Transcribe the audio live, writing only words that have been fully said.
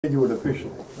continue it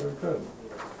officially. Very good.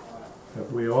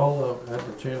 Have we all had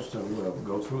the chance to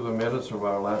go through the minutes of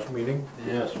our last meeting?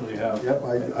 Yes, we have. Yep,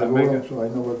 I wrote them, so I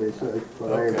know what they said,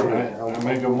 but I agree. I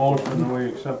make a motion that we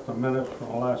accept the minutes from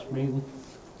the last meeting.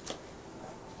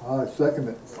 I second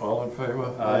it. All in favor?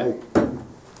 Aye.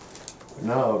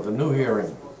 Now, the new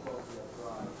hearing.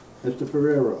 Mr.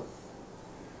 Ferrera.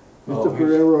 Oh, Mr.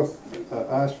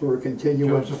 Ferrera asked for a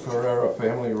continuance. Joseph Ferrera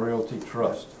Family Realty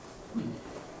Trust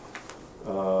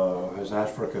has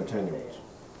asked for a continuance.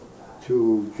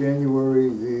 To January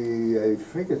I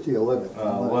think it's the 11th.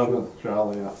 I'm not sure. 11th,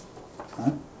 Charlie, yeah.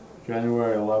 Huh?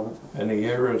 January 11th, And the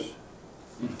year is,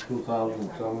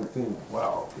 2017.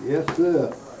 wow, Yes,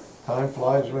 sir. time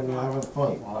flies when you're having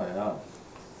fun. Oh,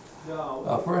 yeah.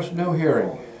 Our first new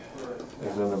hearing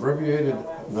is an abbreviated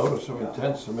notice of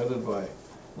intent submitted by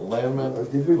Landman.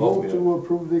 Did we vote Oviatt. to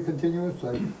approve the continuance?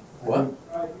 What?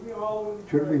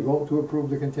 Should we vote to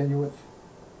approve the continuance?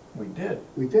 We did.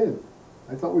 We did.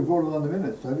 I thought we voted on the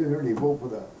minutes. I didn't hear any vote for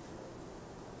that.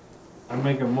 I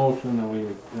make a motion that we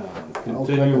I'll second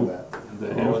continue that. the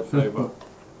All in hearing. favor?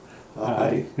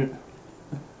 Aye.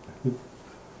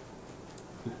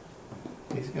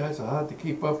 These guys are hard to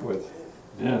keep up with.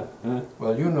 Yeah, huh?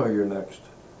 Well, you know you're next.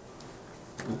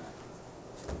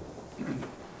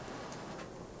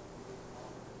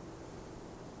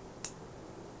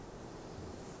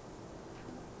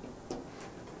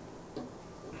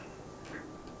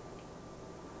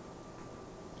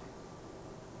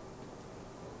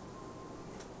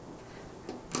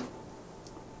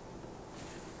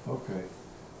 Okay.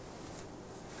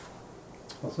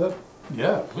 What's that?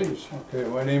 Yeah, please. Okay,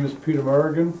 my name is Peter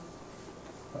Merrigan.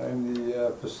 I'm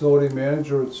the facility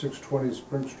manager at 620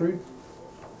 Spring Street.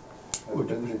 I've Would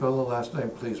you been- spell the last name,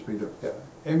 please, Peter? Yeah,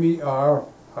 M-E-R-R-I-G-A-N,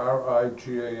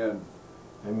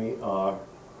 M-E-R,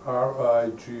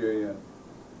 R-I-G-A-N,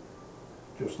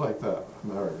 just like that,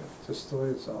 American. just the way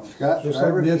it sounds. Scots Just or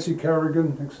like Irish? Nancy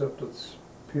Kerrigan, except it's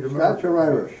Peter Scotch Merrigan. or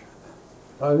Irish?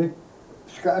 I think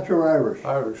Scotch or Irish?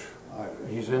 Irish,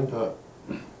 He's into,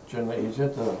 generally, he's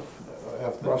into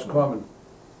ethnic. Roscommon,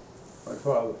 my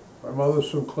father. My mother's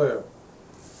Sinclair.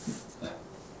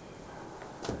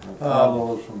 My father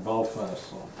was from Belfast,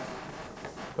 so,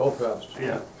 Belfast.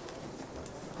 yeah,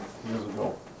 years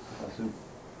ago.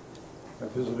 I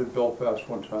visited Belfast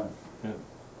one time, Yeah.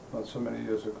 not so many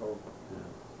years ago.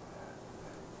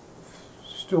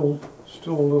 Still a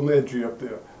little edgy up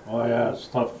there. Oh, yeah, it's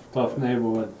tough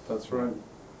neighborhood. That's right,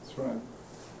 that's right.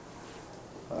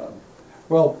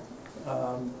 Well,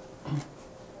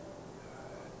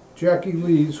 Jackie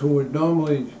Lees, who would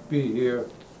normally be here,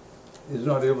 is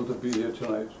not able to be here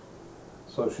tonight.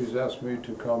 So she's asked me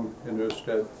to come in her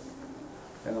stead.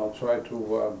 And I'll try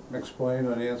to explain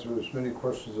and answer as many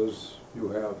questions as you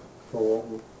have for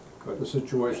the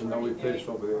situation that we faced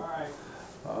over there.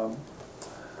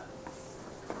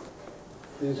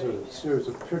 These are a series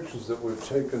of pictures that we've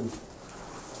taken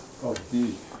of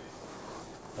the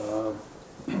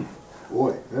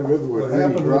Boy, that river was what really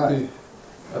happened dry. with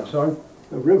the, I'm sorry?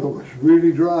 The river was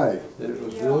really dry. It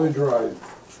was really dry.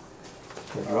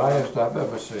 The driest I've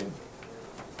ever seen.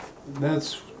 And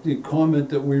that's the comment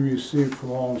that we received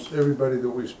from almost everybody that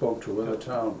we spoke to in the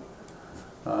town.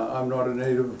 I'm not a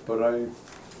native, but I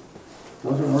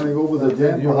Wasn't running over the I've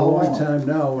been dam here for a how long long? time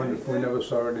now, and we never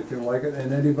saw anything like it,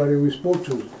 and anybody we spoke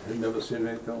to had never seen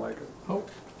anything like it. Oh,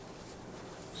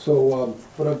 So,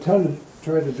 what I'm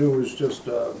trying to do is just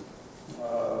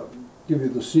give you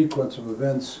the sequence of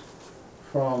events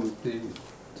from the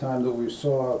time that we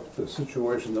saw the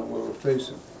situation that we were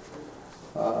facing.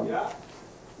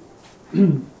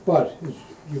 But, as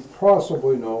you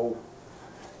possibly know,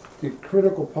 the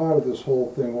critical part of this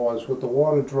whole thing was, with the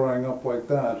water drying up like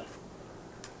that,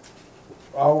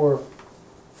 our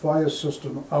fire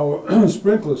system, our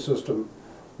sprinkler system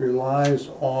relies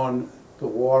on the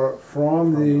water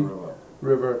from the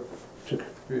river to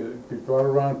be brought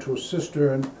around to a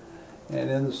cistern, and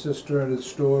in the cistern it's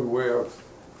stored where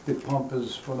the pump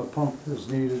is, when the pump is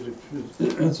needed,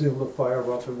 it's able to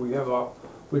fire up, and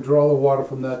we draw the water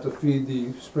from that to feed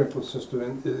the sprinkler system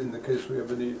in the case we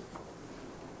ever need it.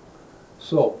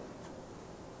 So,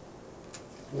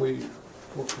 we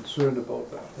were concerned about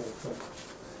that whole thing.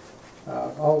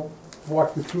 I'll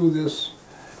walk you through this.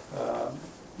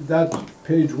 That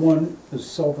page 1 is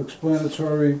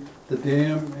self-explanatory, the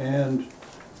dam, and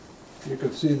you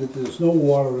can see that there's no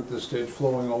water at this stage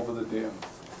flowing over the dam.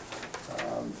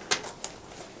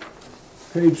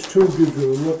 Page 2 gives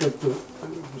you a look at the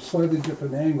slightly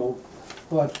different angle,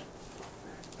 but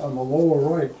on the lower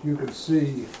right, you can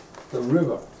see the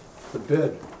river, the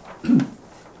bed,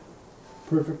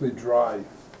 perfectly dry.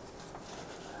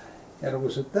 And it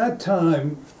was at that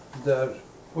time that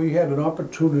we had an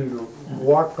opportunity to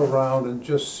walk around and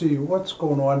just see what's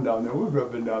going on down there. We've never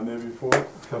been down there before.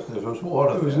 Because there was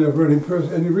water There was there. never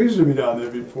any reason to be down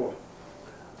there before.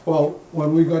 Well,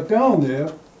 when we got down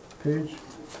there, the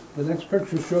next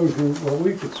picture shows you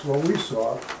what we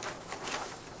saw.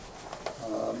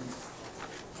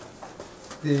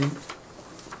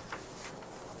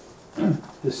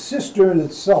 The cistern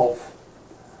itself,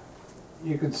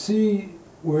 you can see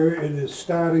where it is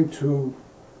starting to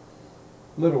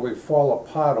literally fall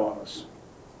apart on us.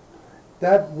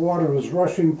 That water is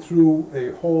rushing through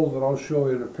a hole that I'll show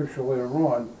you in a picture later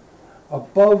on,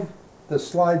 above the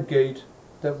slide gate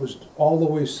that was all the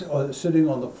way sitting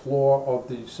on the floor of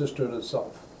the cistern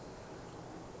itself.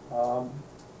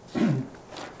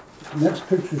 Next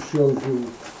picture shows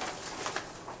you,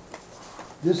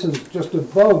 this is just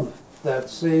above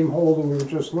that same hole that we were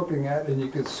just looking at, and you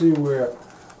can see where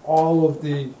all of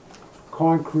the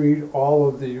concrete, all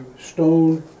of the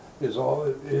stone is all,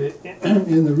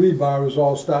 in the rebar is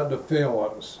all starting to fail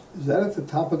on us. Is that at the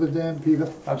top of the dam,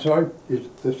 Peter? I'm sorry? Is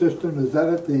the cistern, is that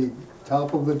at the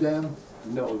top of the dam?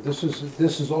 No, this is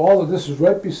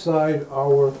right beside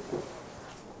our,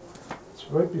 it's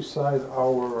right beside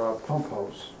our pump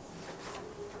house.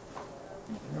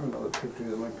 Here's another picture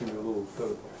that might give you a little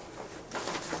better.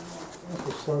 That's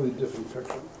a slightly different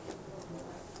picture.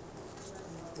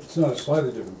 It's not a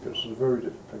slightly different picture, it's a very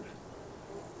different picture.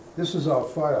 This is our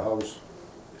firehouse.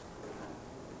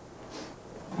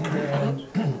 And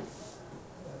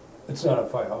it's not a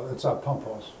firehouse, it's our pump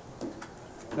house.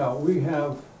 Now, we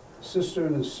have,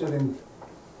 cistern is sitting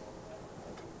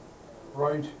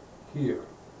right here,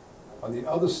 on the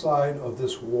other side of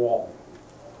this wall,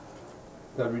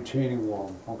 that retaining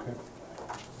wall, okay?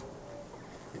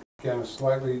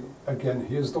 Again,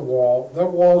 here's the wall. That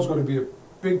wall is gonna be a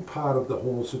big part of the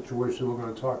whole situation we're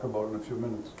gonna talk about in a few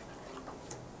minutes.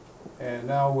 And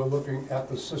now we're looking at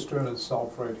the cistern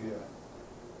itself right here.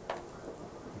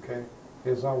 Okay,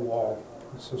 here's our wall,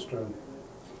 the cistern.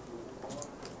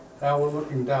 Now we're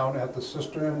looking down at the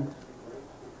cistern.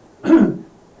 The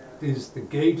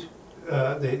gate,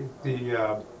 I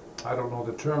don't know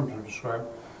the term to describe.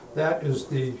 That is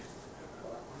the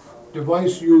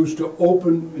device used to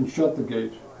open and shut the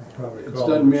gate. Probably It's call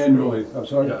done it a manually, screw. I'm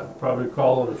sorry? Yeah, probably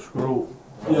call it a screw.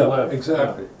 a Yeah, lift,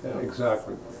 exactly, yeah.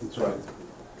 exactly, that's right.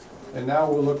 And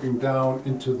now we're looking down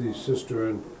into the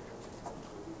cistern.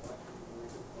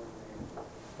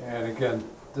 And again,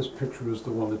 this picture is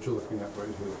the one that you're looking at right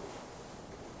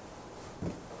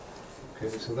here.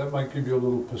 Okay, so that might give you a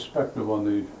little perspective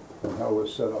on how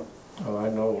it's set up. Oh, I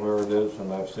know where it is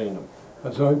and I've seen them.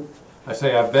 I'm sorry? I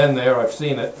say I've been there, I've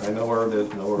seen it, I know where it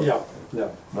is, know where, Yeah.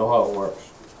 know how it works.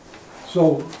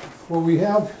 So, what we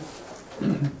have,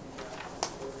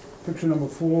 picture number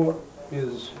 4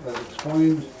 is, as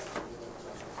explained.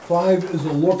 5 is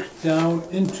a look down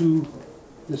into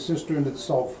the cistern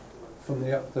itself from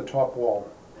the top wall.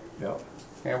 Yeah.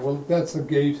 And well, that's the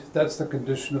gate, that's the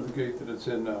condition of the gate that it's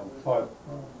in now, or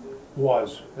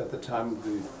was at the time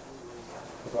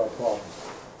of our problem.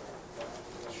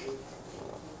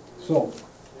 So,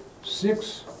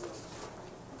 6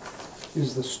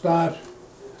 is the start,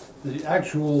 the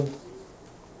actual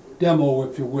demo,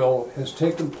 if you will, has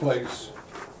taken place,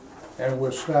 and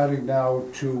we're starting now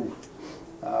to,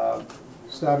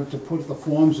 started to put the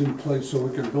forms in place so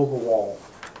we can build the wall.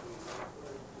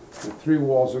 The 3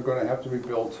 walls are gonna have to be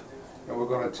built, and we're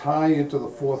gonna tie into the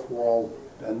 4th wall,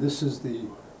 and this is the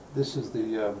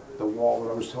wall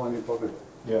that I was telling you about,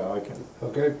 Yeah, I can,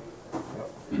 okay?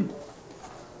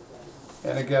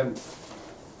 And again,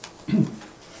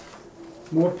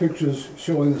 more pictures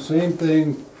showing the same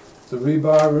thing, the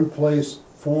rebar in place,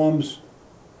 forms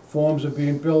are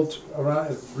being built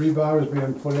around, rebar is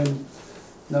being put in.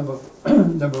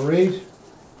 Number 8,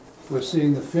 we're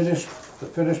seeing the finished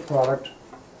product.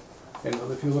 And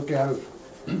if you look at it,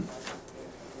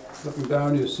 looking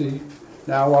down, you see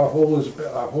now our hole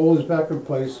is back in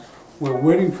place. We're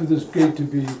waiting for this gate to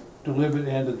be delivered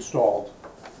and installed.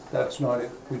 That's not it.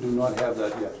 We do not have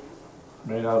that yet.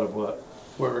 made out of what?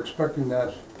 We're expecting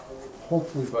that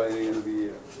hopefully by the end of the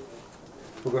year.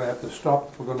 We're gonna have to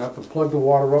stop, we're gonna have to plug the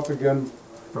water up again.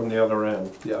 From the other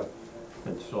end, Yeah.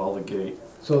 install the gate.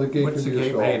 So the gate What's can the be gate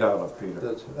installed. made out of, Peter?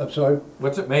 That's, I'm sorry?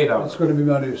 What's it made out It's of? gonna be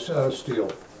made out of steel.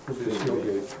 It'll be a steel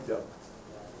gate, yeah.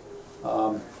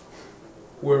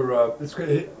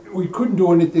 We couldn't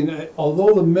do anything,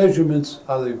 although the measurements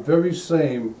are the very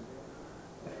same,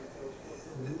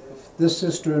 this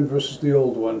cistern versus the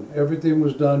old one, everything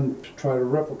was done to try to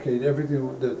replicate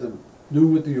everything, the new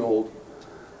with the old.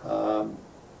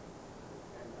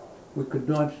 We could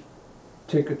not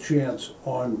take a chance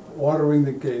on ordering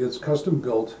the gate. It's custom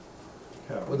built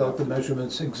Yeah, without the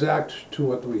measurements exact to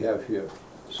what we have here.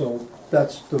 So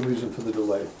that's the reason for the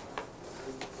delay.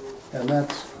 And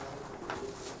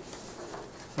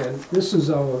this is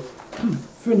our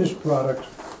finished product.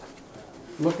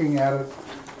 Looking at it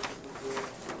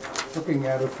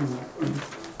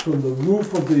from the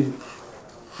roof of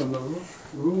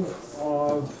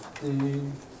the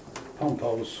pump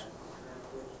house.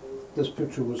 This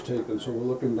picture was taken, so we're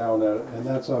looking down at it, and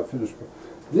that's our finished product.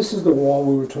 This is the wall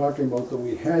we were talking about that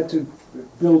we had to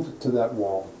build to that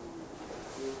wall.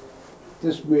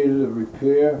 This made it a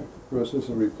repair versus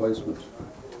a replacement.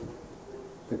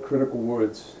 The critical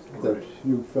words that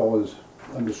you fellas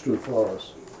understood for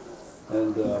us.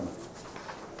 And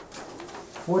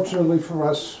fortunately for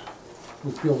us,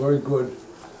 we feel very good.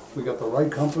 We got the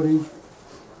right company,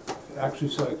 actually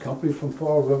it's a company from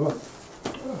Fall River,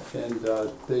 and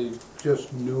they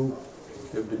just knew.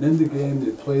 They've been in the game,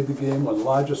 they played the game on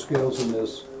larger scales than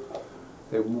this.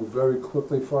 They moved very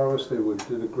quickly for us, did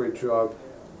a great job.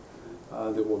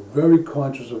 They were very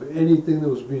conscious of anything that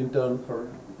was being done, or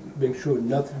make sure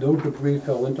no debris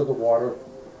fell into the water.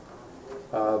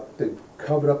 They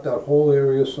covered up that whole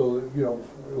area, so it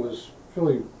was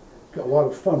really a lot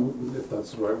of fun, if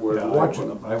that's the right word, Yeah, watching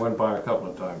them. I went by a couple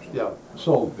of times. Yeah,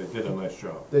 so They did a nice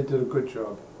job. they did a good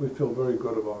job. We feel very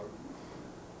good about it.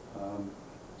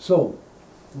 So,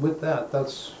 with that,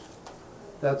 that's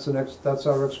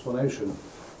our explanation.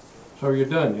 So you're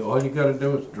done. All you gotta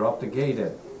do is drop the gate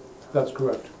in. That's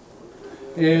correct.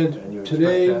 And you And expect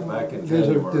today, that back in there's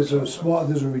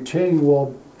January a retaining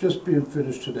wall just being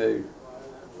finished today,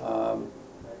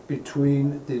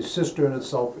 between the cistern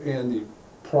itself and the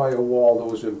prior wall that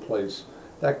was in place.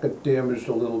 That got damaged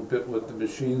a little bit with the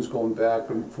machines going back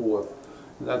and forth.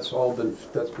 And that's been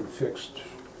fixed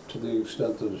to the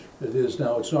extent that it is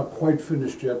now. It's not quite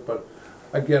finished yet, but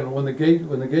again, when the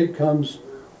gate comes,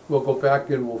 we'll go back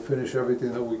in, we'll finish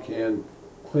everything that we can,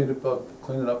 clean it up,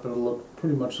 and it'll look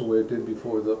pretty much the way it did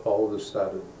before all of this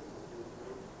started.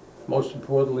 Most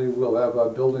importantly, we'll have our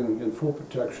building in full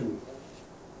protection.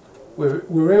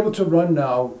 We're able to run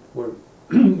now. We've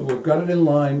got it in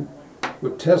line.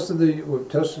 We've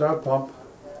tested our pump.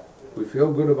 We feel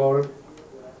good about it.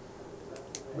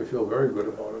 We feel very good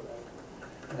about it.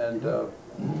 And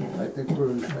I think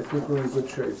we're in good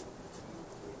shape.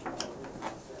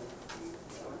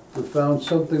 We found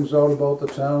some things out about the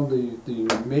town. The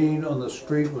main on the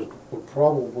street would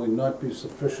probably not be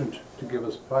sufficient to give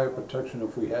us fire protection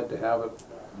if we had to have it.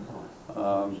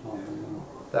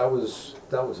 That was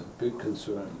a big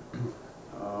concern.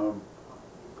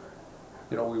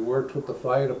 We worked with the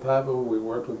fire department, we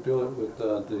worked with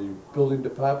the building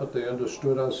department. They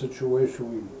understood our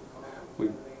situation. We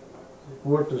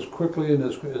worked as quickly and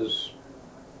as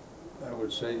I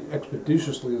would say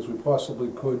expeditiously as we possibly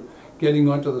could, getting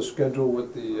onto the schedule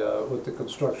with the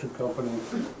construction company.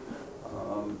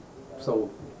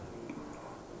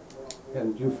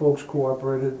 And you folks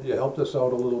cooperated. You helped us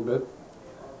out a little bit,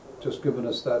 just giving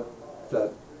us that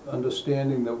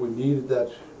understanding that we needed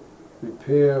that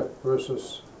repair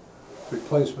versus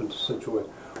replacement situation.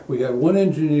 We had one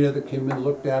engineer that came in,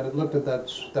 looked at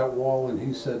that wall, and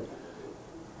he said,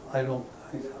 I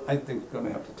think you're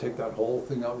gonna have to take that whole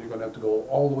thing out. You're gonna have to go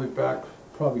all the way back,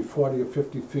 probably 40 or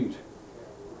 50 feet,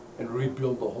 and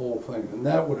rebuild the whole thing. And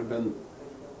that would have been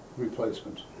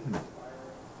replacement.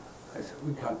 I said,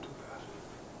 we can't do that.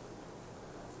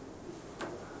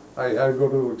 I had to go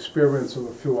to experience of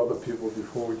a few other people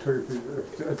before we took it.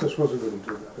 I just wasn't going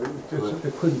to do that.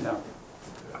 It couldn't happen.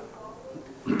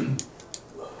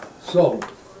 So,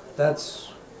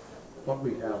 that's what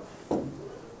we have.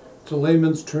 To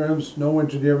layman's terms, no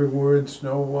engineering words,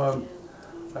 no,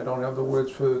 I don't have the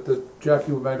words that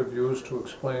Jackie might have used to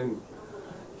explain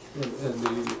in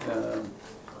the...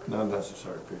 Not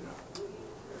necessary, Peter.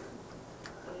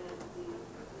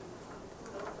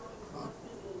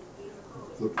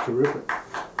 Looks terrific.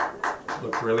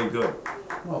 Look really good.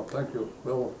 Well, thank you.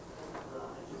 It'll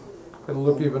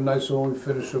look even nicer when we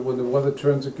finish it. When the weather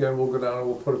turns again, we'll go down and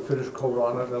we'll put a finish coat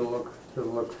on it. It'll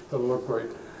look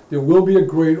great. There will be a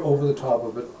grate over the top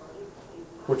of it,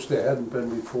 which there hadn't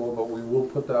been before, but we will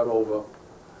put that over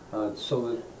so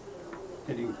that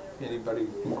anybody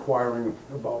inquiring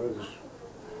about it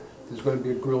there's going to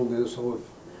be a grill there, so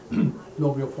if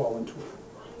nobody will fall into it.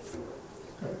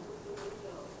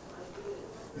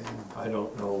 I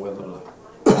don't know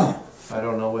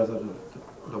whether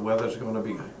the weather's gonna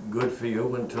be good for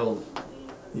you until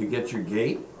you get your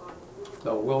gate.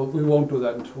 No, well, we won't do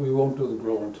that until, we won't do the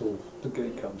grill until the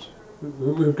gate comes.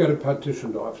 We've got it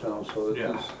partitioned off now, so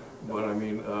Yeah, but I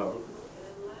mean,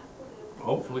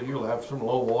 hopefully you'll have some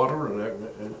low water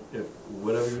and if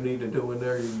whatever you need to do in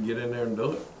there, you can get in there and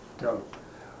do it. Yeah.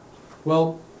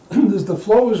 Well, the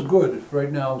flow is good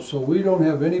right now, so we don't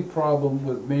have any problem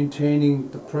with maintaining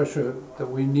the pressure that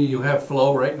we need. You have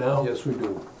flow right now? Yes, we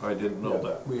do. I didn't know Yeah,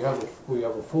 that. we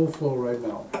have a full flow right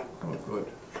now, Oh, good.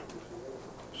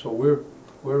 so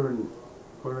we're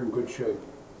in good shape.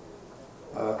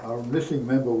 Our missing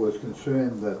member was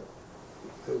concerned that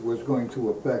it was going to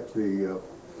affect the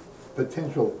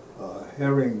potential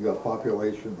herring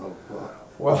population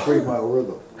Well- of 3 Mile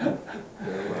River. Yeah,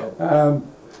 well,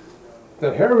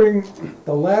 The herring,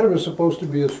 the ladder is supposed to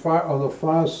be as far, on the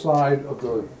far side of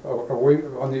the, away,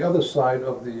 on the other side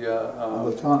of the, On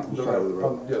the Taunton side of the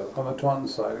river. Yeah, on the Taunton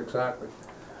side, exactly.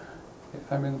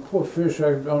 I mean, poor fish,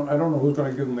 I don't know who's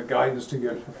gonna give them the guidance to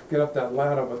get up that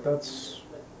ladder, but that's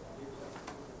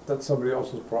somebody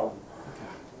else's problem.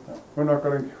 We're not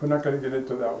gonna get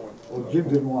into that one. Well, Jim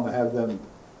didn't want to have them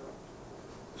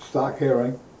stock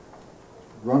herring,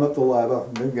 run up the ladder,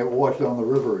 and then get washed down the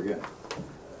river again.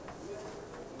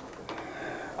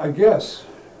 I guess.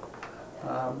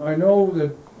 I know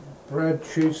that Brad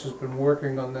Chase has been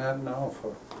working on that now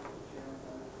for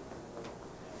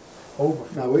over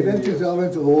 15 Now, it empties years. out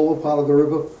into the lower part of the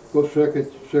river, goes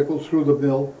circles through the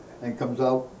mill, and comes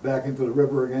out back into the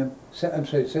river again. I'm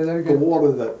sorry, say that The again?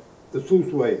 water that, the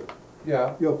sluice way,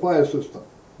 Yeah, your fire system,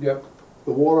 yep.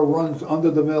 the water runs under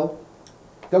the mill,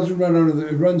 Doesn't run under the,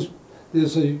 it runs,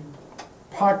 there's a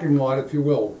parking lot, if you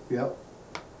will, yep,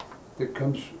 that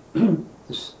comes,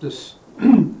 this,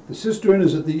 the cistern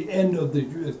is at the end of the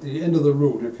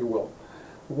route, if you will.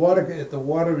 The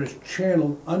water is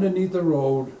channeled underneath the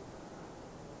road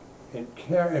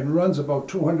and runs about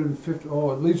 250,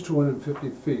 at least 250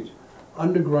 feet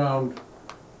underground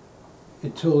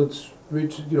until it's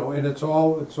reached, and it's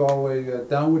all a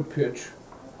downward pitch.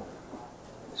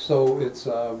 So it's,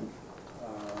 how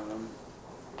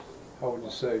would you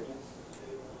say?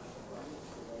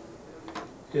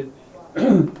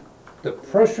 The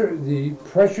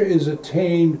pressure is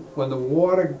attained when the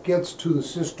water gets to the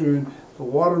cistern. The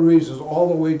water raises all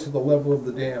the way to the level of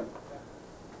the dam.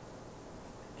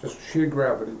 Just sheer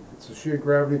gravity. It's a sheer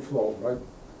gravity flow, right?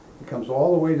 It comes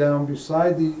all the way down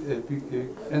beside it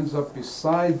ends up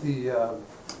beside the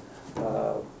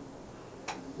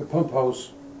pump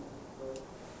house,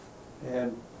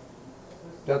 and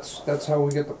that's how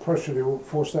we get the pressure to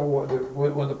force that water.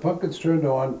 When the pump gets turned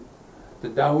on, the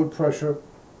downward pressure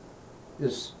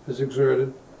is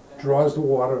exerted, draws the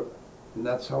water, and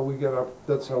that's how we get our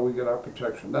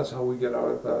protection. That's how we get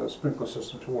our sprinkler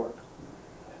system to work.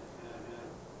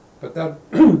 But that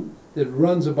it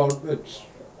runs about,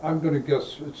 I'm going to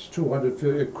guess it's 200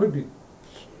 feet. It could be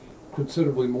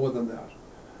considerably more than that.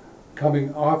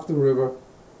 Coming off the river,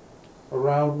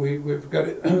 around, we've got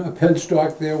a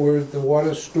penstock there where the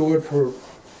water is stored for,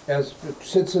 as it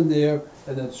sits in there,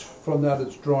 and then from that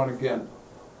it's drawn again.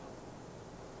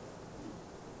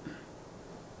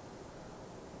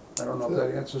 I don't know if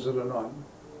that answers it or not.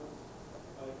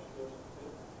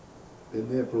 been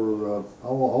there for, how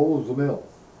old is the mill?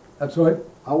 That's right.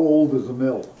 How old is the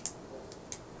mill?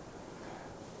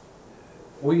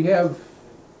 We have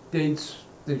dates,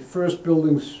 the first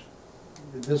buildings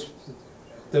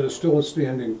that are still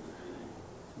standing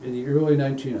in the early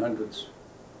 1900s.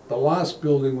 The last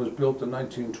building was built in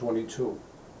 1922.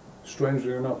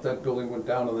 Strangely enough, that building went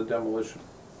down in the demolition.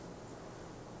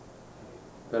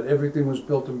 But everything was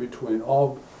built in between.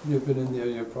 You've been in there,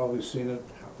 you've probably seen it.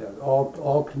 Yeah,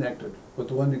 all connected, with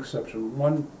one exception,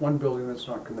 one building that's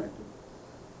not connected.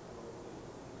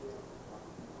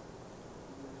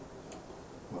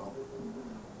 Well,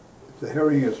 if the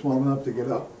herring is smart enough to get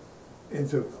up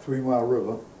into 3 Mile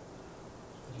River,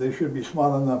 they should be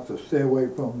smart enough to stay away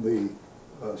from the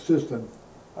cistern.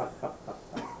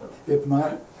 If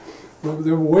not,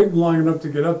 They were waiting long enough to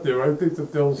get up there. I think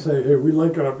that they'll say, hey, we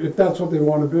like it up, if that's what they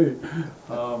want to be.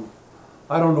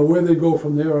 I don't know where they go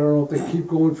from there. I don't know if they keep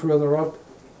going further up.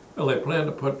 Well, they plan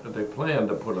to put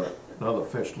another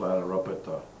fish ladder up at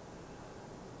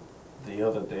the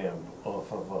other dam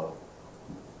off of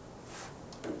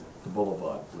the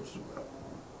boulevard, which is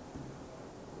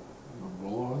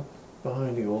Boulevard?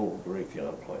 behind the old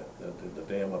Raytheon plant, the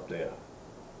dam up there.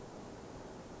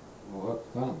 Well, that's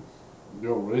them. The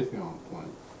old Raytheon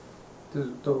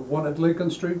plant. The one at Lincoln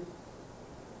Street?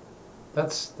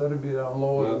 That'd be down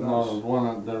lower There's than not us.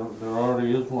 one, there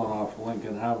already is one off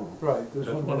Lincoln Avenue. Right, there's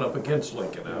There's one up against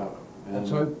Lincoln Yeah. Avenue.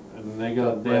 That's And, right. and they got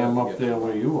a Right dam up up there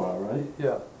where you are, right?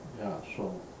 Yeah, Yeah,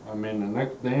 so, I mean, the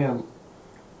next dam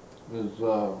is,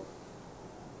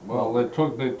 well, the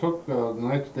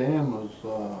next dam is,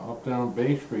 up down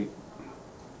Bay Street.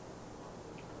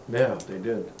 Yeah, they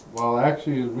did. Well,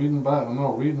 actually, Reed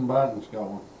Barton's got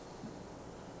one.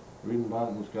 Reed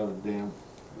Barton's got a dam,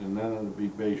 and then it'll be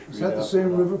Bay Street. Is that the after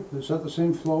same that. river? Is that the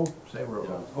same flow? Same river.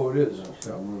 Yeah. Oh, it is. Yeah,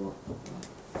 same river.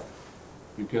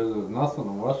 Because there's nothing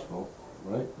in Westville,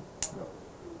 right?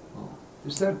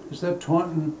 Is that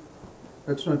Taunton?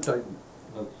 That's not Dayton.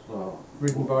 That's,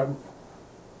 Reed and Barton?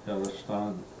 yeah, that's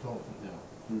Taunton, Oh, yeah.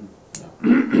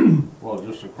 Hmm. Well,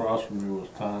 just across from you was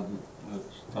Taunton, that's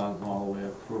Taunton all the way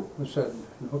up through, What's that?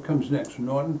 What comes next?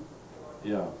 Norton?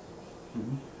 yeah.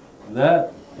 Mm-hmm.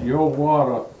 That, your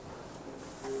water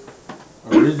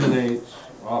originates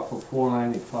off of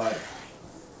 495,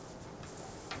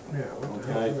 Yeah, what the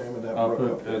okay? hell's the name of that Up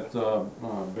brook up at,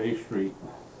 there? Bay Street.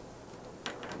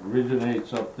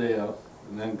 Originates up there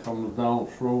and then comes down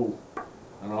through,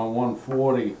 and on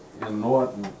 140 in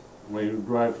Norton, where you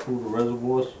drive through the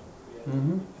reservoirs,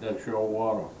 Mm-hmm. that's your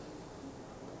water.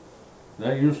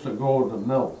 That used to go to the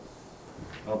mill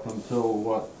up until,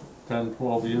 what, 10,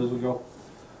 12 years ago,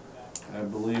 I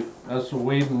believe. That's the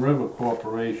Wading River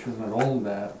Corporation that owned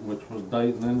that, which was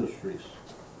Dayton Industries.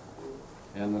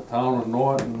 And the town of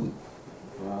Norton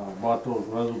bought those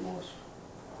reservoirs.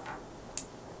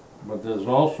 But there's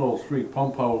also 3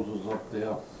 pump houses up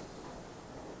there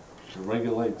to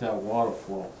regulate that water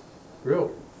flow.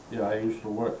 Really? Yeah, I used to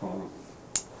work on them.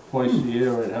 Twice a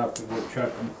year, I'd have to go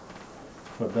check them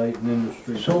for Dayton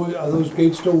Industries. So are those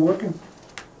gates still working?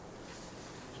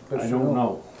 I don't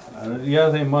know. Yeah,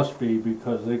 they must be,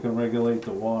 because they can regulate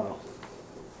the water.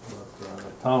 But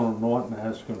the town of Norton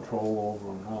has control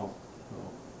over them now, so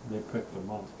they pick them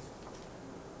up.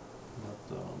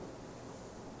 But,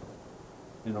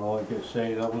 you know, like I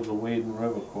say, that was the Wading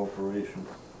River Corporation.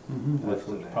 Mm-hmm. Which That's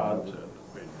the was name part of of it,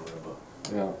 Wading River.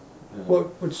 Yeah.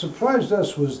 What surprised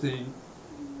us was the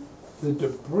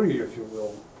debris, if you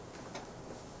will.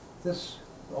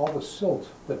 All the silt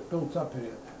that built up in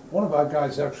it. One of our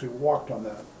guys actually walked on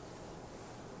that.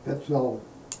 That's all,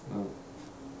 Yeah.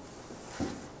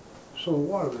 So the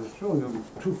water was really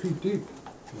 2 feet deep,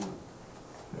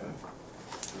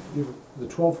 Yeah. the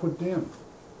 12-foot dam.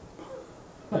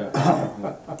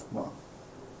 Yeah. well,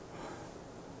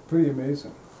 Pretty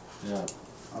amazing. Yeah.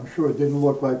 I'm sure it didn't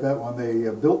look like that when they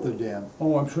built the dam.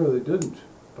 Oh, I'm sure they didn't,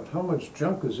 but how much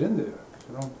junk is in there,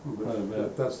 you know? Quite a bit.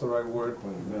 If that's the right word.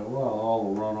 Yeah, well,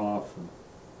 all the runoff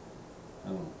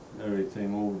and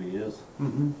everything over the years.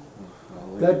 Mm-hmm.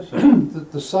 Like That, I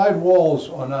said, the side walls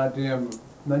on our dam,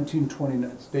 1929,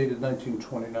 it's dated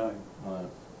 1929.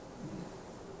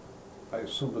 I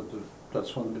assume that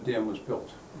that's when the dam was built.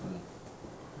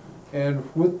 And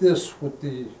with this,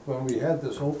 when we had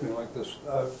this opening like this,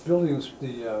 buildings,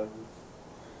 the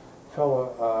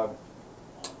fellow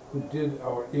who did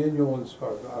our annual,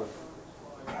 our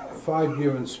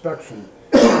 5-year inspection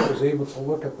was able to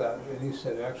look at that, and he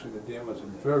said actually the dam was in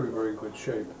very, very good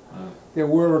shape. There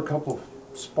were a couple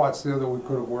of spots there that we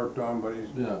could have worked on, but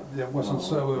Yeah. it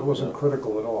wasn't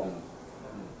critical at all.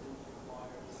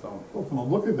 So, Well, from the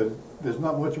look of it, there's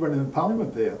not much of an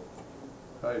impoundment there.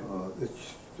 right,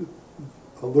 It's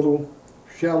a little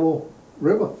shallow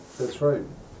river. that's right.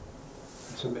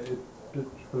 It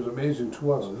was amazing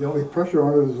to us. The only pressure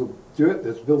on it is the dirt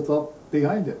that's built up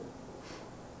behind it.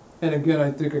 And again,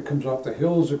 I think it comes off the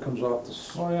hills, it comes off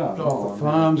the, Oh, yeah. off no, I the mean,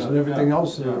 farms and yeah, everything yeah,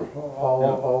 else there, yeah.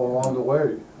 all along the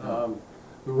way.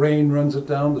 The rain runs it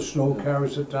down, the snow Yeah.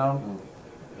 carries it down,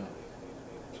 Yeah.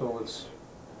 so it's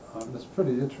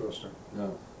pretty interesting. Yeah.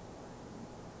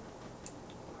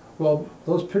 Well,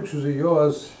 those pictures are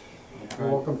yours, you're Okay.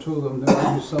 welcome to them, there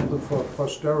might be something for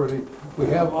posterity. We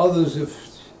have others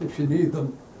if you need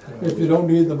them. If you don't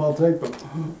need them, I'll take them.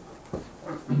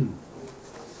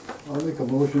 I'll make a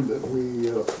motion that we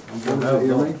go to the have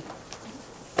hearing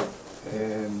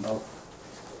and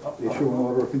issue an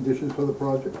order of conditions for the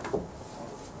project.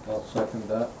 I'll second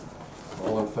that.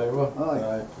 All in favor?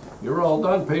 Aye. You're all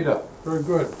done, Peter. Very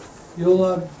good.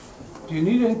 You'll, do you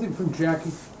need anything from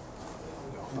Jackie?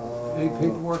 Any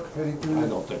paperwork, anything? I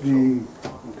don't think so. The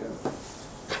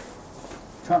Okay.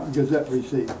 Taunton Gazette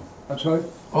receipt. I'm sorry?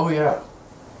 Oh, yeah.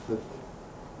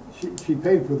 She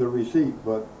paid for the receipt,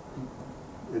 but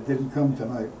it didn't come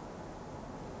tonight.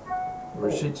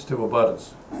 Receipts to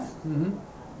abutters. Mm-hmm.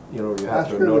 You know, you have Ask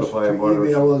to her notify to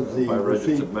email us abutters the by receipt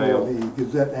registered for mail. the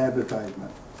Gazette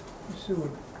advertisement. Let's see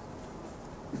what,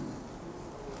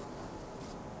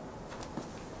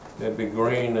 It'd be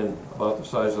green and about the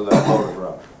size of that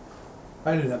photograph.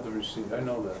 I didn't have the receipt, I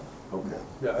know that. Okay.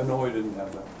 Yeah, I know I didn't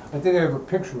have that. I think I have a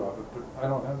picture of it, but I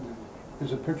don't have the,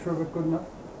 is a picture of it good enough?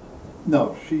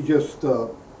 No, she just,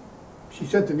 she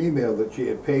sent an email that she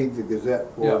had paid the Gazette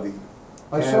Yeah. for the.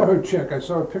 I saw her check, I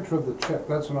saw a picture of the check,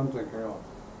 that's what I'm thinking of.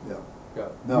 Yeah. Yeah.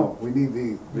 No, we need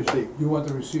the receipt. You want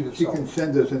the receipt She itself? can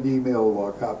send us an email or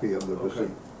a copy of the Okay.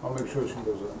 receipt. I'll make sure she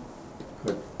does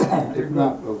that. If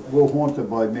not, we'll want it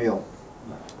by mail.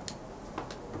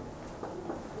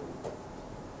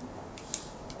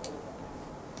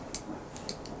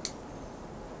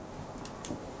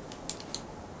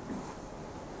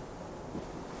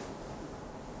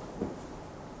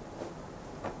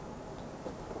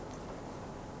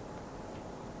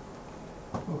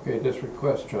 Okay, this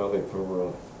request, Charlie,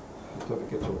 for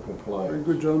certificates of Very compliance.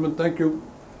 good, gentlemen, thank you.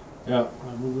 Yeah,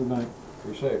 have a good night.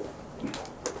 Be safe.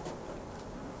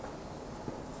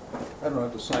 I don't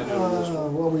have to sign any of this.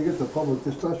 Well, we get the public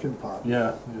discussion part.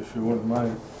 Yeah, if you wouldn't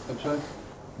mind. I'm sorry?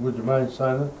 Would you mind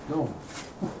signing? No.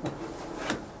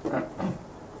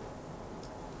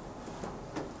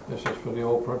 This is for the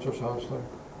old Princess House there?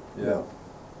 Yeah.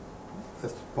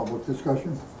 That's public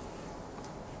discussion?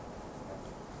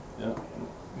 Yeah.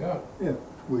 Yeah. Yeah,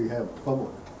 we have public.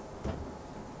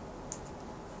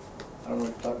 I don't know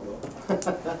what you're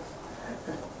talking about.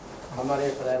 I'm not here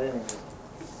for that anyway.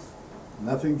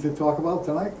 Nothing to talk about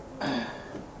tonight?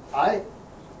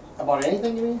 About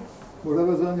anything you mean?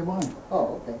 Whatever's on your mind.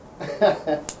 Oh,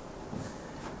 okay.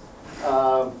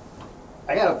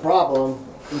 I got a problem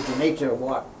with the nature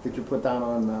walk that you put down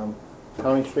on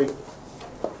County Street.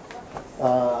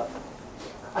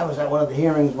 I was at one of the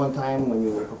hearings one time when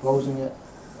you were proposing it,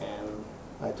 and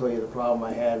I told you the problem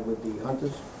I had with the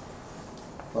hunters.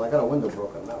 Well, I got a window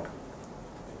broken now.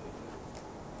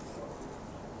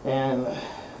 And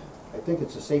I think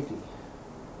it's a safety.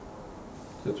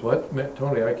 It's what?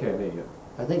 Tony, I can't hear you.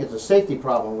 I think it's a safety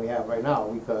problem we have right now,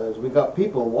 because we got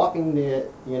people walking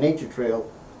your nature trail.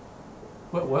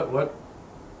 What?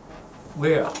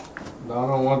 Where? Down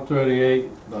on 138,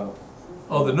 no.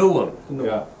 Oh, the new one?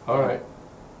 Yeah. All right.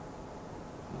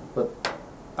 But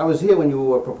I was here when you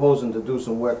were proposing to do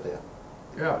some work there.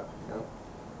 Yeah.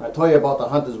 I told you about the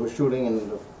hunters were shooting,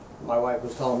 and my wife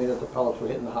was telling me that the pellets were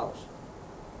hitting the house.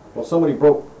 Well, somebody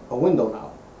broke a window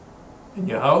now In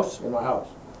your house? in my house.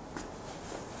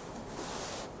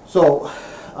 So,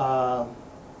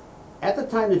 at the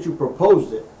time that you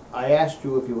proposed it, I asked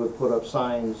you if you would put up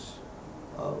signs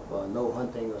of no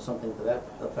hunting or something to that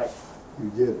effect, You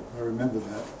did, I remember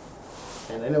that.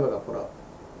 and they never got put up.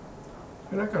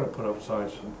 You're not gonna put up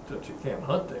signs that you can't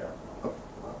hunt there.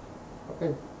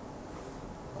 Okay.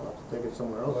 I'll have to take it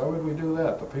somewhere Why else. would we do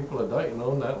that? The people of Dayton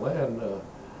own that land.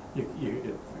 If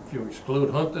you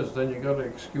exclude hunters, then you gotta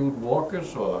exclude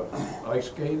walkers or ice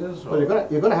skaters Well, or...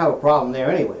 you're gonna have a problem there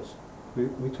anyways,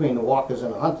 between the walkers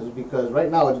and the hunters, because right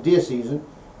now it's deer season,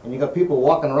 and you got people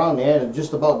walking around there and it's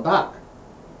just about dark.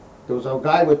 There was a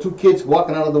guy with 2 kids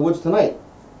walking out of the woods tonight,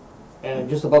 and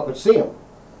just about could see him.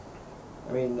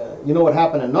 I mean, you know what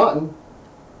happened in Norton,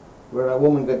 where that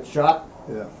woman got shot?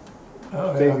 Yeah.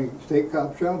 Oh, yeah. State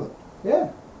cop shot her.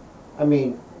 Yeah. I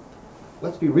mean,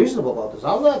 let's be reasonable about this.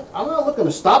 I'm not looking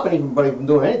to stop anybody from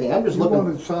doing anything. I'm just You looking.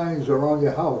 wanted signs around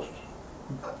your house,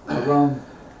 around,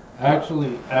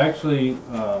 Actually, it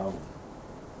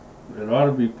ought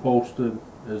to be posted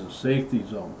as a safety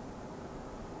zone.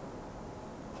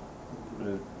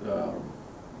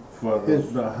 For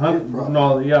His- the hunt, his property.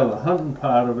 no, yeah, the hunting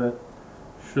part of it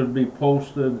should be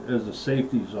posted as a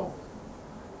safety zone.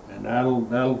 And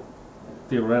that'll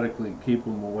theoretically keep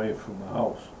them away from the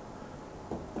house.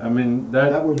 I mean,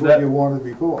 that was what you wanted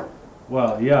before.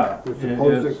 well, yeah. It was it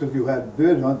supposed to, is, because you had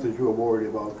bird hunters you were worried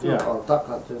about too. Yeah. Or duck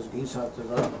hunters, geese hunters,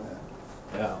 I don't know.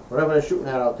 yeah, Whatever they're shooting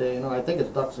at out there, you know, I think it's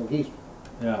ducks and geese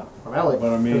yeah, from Ellie.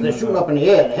 But I mean, Because they're shooting up in the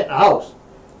air and hitting the house.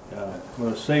 yeah.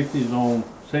 But a safety zone,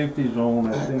 I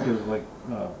think is like,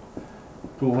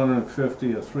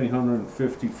 250 or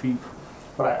 350 feet.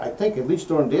 But I think at least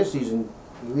during deer season,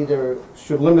 you either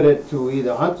should limit it to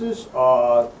either hunters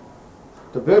or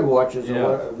the bird watchers Yeah,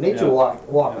 or nature yeah,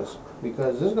 walkers.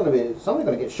 Because there's gonna be, somebody's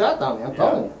gonna get shot down there, I'm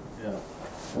telling you. Yeah.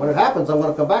 When it happens, I'm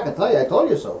gonna come back and tell you, I told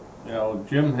you so. Yeah, well,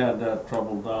 Jim had that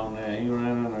trouble down there. He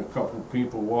ran into a couple of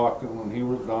people walking when he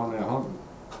was down there hunting.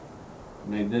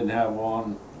 And they didn't have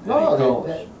on any No,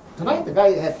 colors. tonight the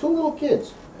guy had 2 little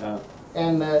kids, Yeah,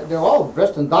 and they're all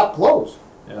dressed in dark clothes.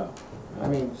 yeah. I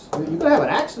mean, you're gonna have an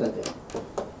accident there.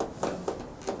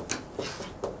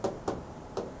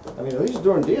 I mean, at least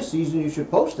during deer season, you should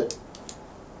post it.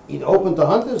 Either open to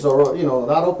hunters or, you know,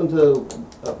 not open to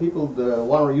people that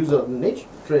want to use a nature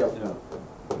trail. Yeah.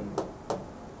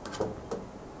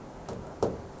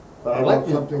 But How I'd like about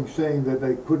to, something saying that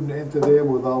they couldn't enter there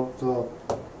without,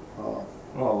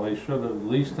 Well, they should at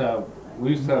least have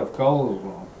colors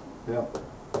on, yeah. you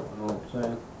know what I'm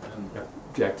saying? And-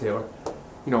 Jack Taylor.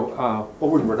 You know,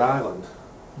 over in Rhode Island,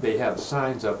 they have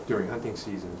signs up during hunting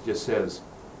season. It just says,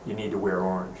 you need to wear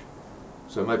orange.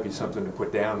 So it might be something to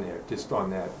put down there, just on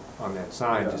that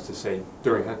sign, Yeah. just to say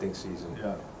during hunting season,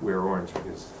 Yeah. wear orange,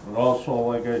 because But also,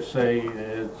 like I say,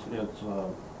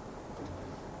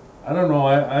 I don't know,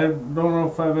 I don't know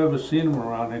if I've ever seen them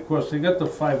around there. Of course, they got the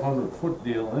 500-foot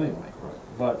deal anyway,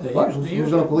 but, There But used- there who's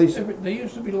used gonna to- police it? There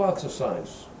used to be lots of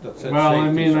signs that said well, I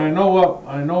safety mean, zone.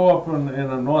 I know up in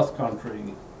the North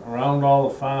Country, around all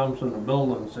the farms and the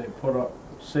buildings, they put up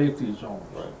safety zones.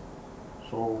 Right.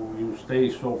 So you stay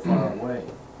so far away,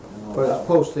 you know. But it's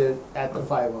posted at the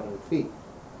 500 feet.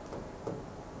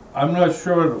 I'm not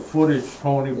sure of the footage,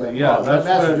 Tony, but Yeah, yeah, no, that's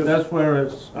Massachusetts- where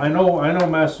it's, I know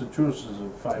Massachusetts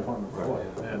is 500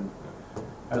 foot, and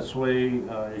that's the way,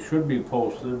 it should be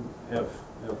posted if,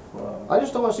 I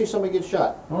just don't wanna see somebody get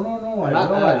shot. no, I And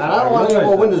realize I don't want any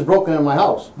more that. windows broken in my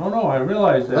house. No, I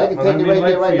realize 'Cause I that, can but take I you mean, right like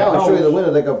there for right your now and show you the house,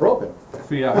 window that got broken.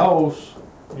 for your house,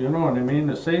 you know what I mean,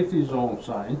 the safety zone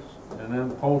signs, and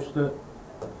then post it,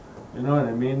 you know what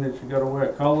I mean, that you gotta wear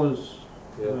colors,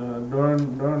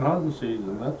 during hunting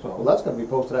season, that's all. Well, that's gonna be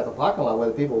posted at the parking lot where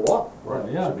the people walk. right,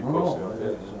 Yeah, should be no, posted out there.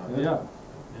 it's, yeah,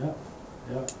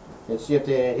 And see if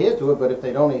they adhere to it, but if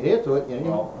they don't adhere to it, you know.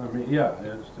 well, I mean, yeah,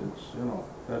 it's, you know,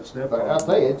 that's their But problem. I'll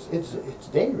tell you, it's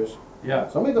dangerous. Yeah.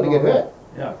 Somebody's gonna get hurt,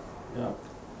 Yeah,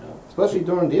 especially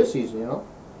during deer season, you know.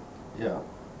 yeah.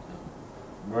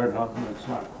 Bird hunting, it's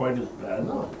not quite as bad,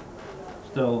 No. but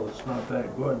still, it's not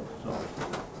that good, so,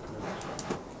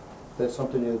 That's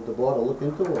something that the board will look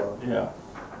into, or, yeah.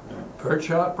 Bird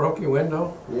shot, broke your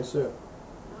window? yes, sir.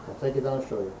 I'll take it down and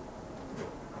show you.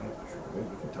 You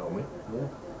can tell me. Yeah,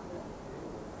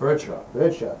 Bird shot,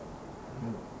 bird shot.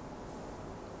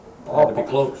 had to be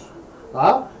close,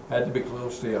 Huh? had to be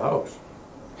close to your house.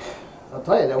 I'll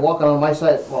tell you, they're walking on my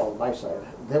side, well, my side.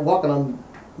 They're walking on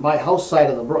my house side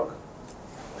of the brook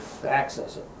to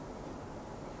access it.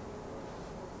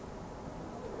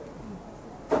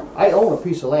 I own a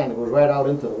piece of land that goes right out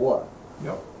into the water.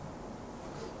 Yep.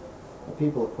 The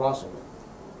people are crossing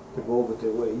it to go over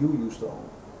to where you used to own.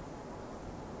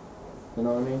 You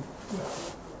know what I mean?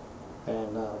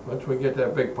 And, Once we get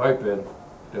that big pipe in,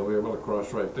 they'll be able to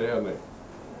cross right there, and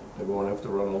they won't have to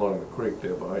run along the creek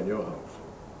there behind your house.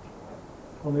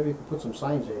 well, maybe you could put some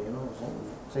signs there, you know,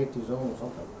 something, safety zone or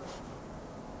something.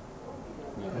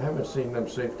 I haven't seen them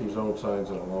safety zone signs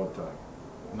in a long time.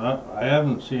 I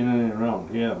haven't seen any around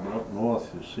here, but up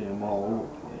north you see them all over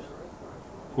the place.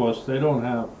 Of course, they don't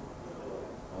have,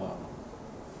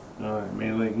 you know what I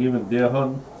mean, like even deer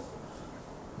hunting,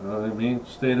 you know what I mean,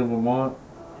 state of Vermont,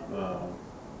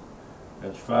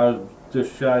 as far as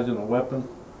discharging a weapon,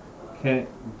 can't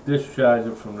discharge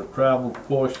it from the traveled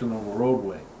portion of a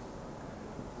roadway.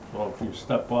 So if you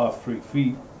step off 3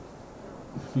 feet,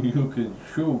 you can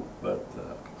shoot, but,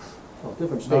 Well,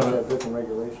 different states No, no. have different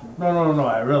regulations. no,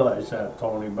 I realize that,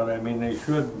 Tony, but I mean, they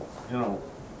should, you know,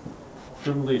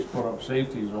 should at least put up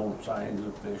safety zone signs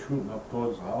if they're shooting up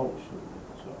towards the house,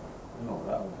 so, you know,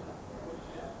 that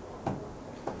way.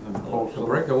 And then post To them.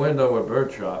 break a window with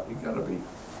bird shot, you gotta be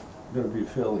Gotta be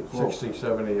fairly close. 60,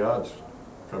 70 yards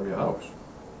from your house.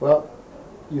 Well,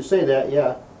 you say that,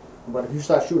 yeah, but if you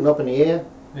start shooting up in the air,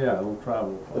 Yeah, it'll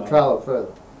travel. they'll far. travel further.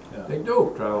 Yeah. They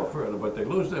do travel further, but they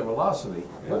lose their velocity.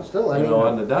 But still, I You mean, know,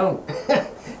 on the down.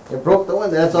 it broke the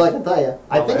window, that's all I can tell you.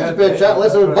 I Well, think they it's had- bird shot,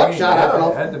 unless it was that's what I mean. buckshot, I don't It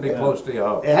know. had to be Yeah. close to your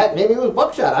house. It had, maybe it was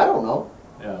buckshot, I don't know.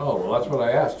 Yeah. Oh, well, that's what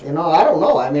I asked you. You know, I don't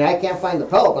know, I mean, I can't find the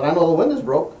pellet, but I know the window's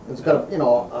broke. It's got a, you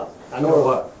know, I Got know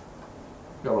what?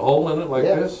 Got a hole in it like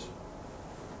Yeah. this?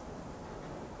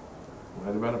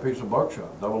 Might have been a piece of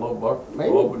buckshot, double O buck,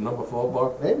 Maybe. number 4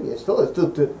 buck. maybe, it's still,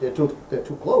 they're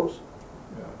too close,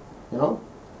 Yeah. you know?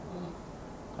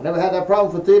 I never had that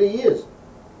problem for 30 years.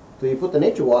 Till you put the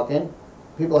nature walk in,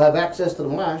 people have access to the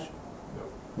marsh,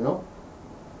 you know?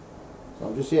 So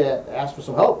I'm just here to ask for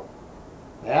some help.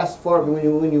 I asked for it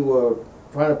when you were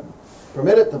trying to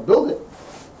permit it to build it.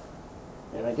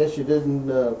 And I guess you didn't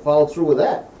follow through with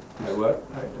that. Hey, what?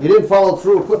 You didn't follow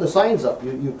through with putting the signs up.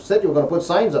 You said you were gonna put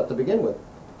signs up to begin with.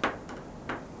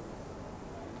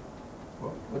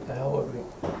 What the hell would we?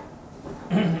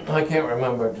 I can't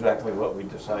remember exactly what we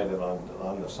decided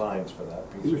on the signs for that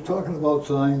He piece. was talking about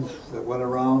signs that went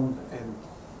around and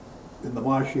in the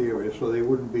marshy area, so they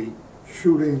wouldn't be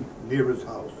shooting near his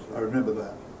house. I remember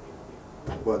that.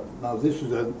 But now this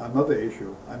is another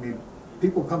issue. I mean,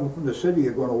 people coming from the city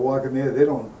are gonna walk in there,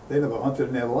 they never hunted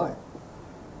in their life.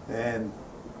 And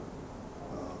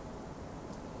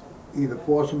either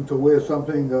force them to wear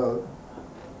something,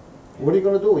 What are you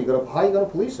gonna do? How are you gonna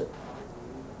police it?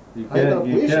 You How you gonna can't,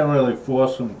 you police can't really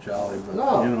force them, Charlie, but,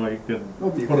 No. you know, you can No,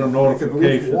 but you put a can- you can at least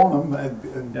notification. warn them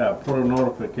and Yeah, put a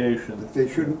notification, that they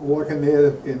shouldn't walk in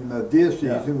there in the deer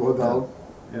season without,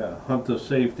 yeah, hunter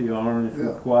safety orange Yeah.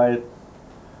 required.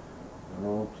 You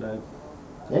know what I'm saying?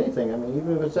 anything, I mean,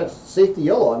 even if it's that safety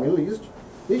yellow, I mean, at least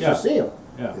Yeah. you see him.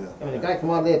 Yeah, yeah. I mean, the guy come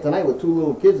out there tonight with 2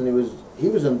 little kids, and he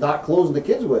was in dark clothes and the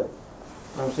kids with.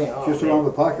 I'm saying, oh, Just around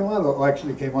the parking lot, or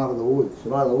actually came out of the woods?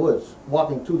 From out of the woods,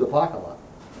 walking to the parking lot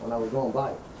when I was going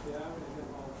by.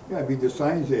 Yeah, I mean, the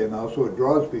sign's there now, so it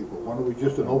draws people. When it was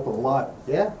just an open lot,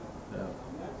 Yeah? yeah.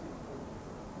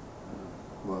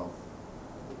 well.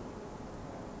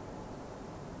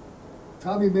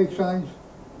 Tommy makes signs?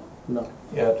 No.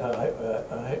 Yeah,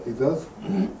 He does? I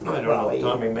don't know if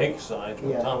Tommy makes signs, but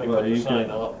Yeah. Tommy Well, put the you sign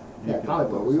can- up. Yeah, Tommy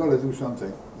Well, Booth. we ought to do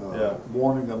something, Yeah.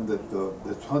 warning them that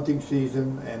it's hunting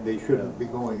season and they shouldn't be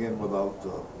going in without,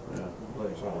 Yeah.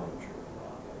 Blaze orange.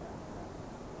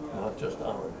 Not just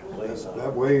orange, blaze that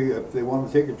orange. way, if they wanna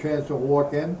take a chance and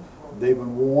walk in, they've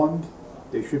been warned,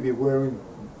 they should be wearing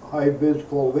high-vis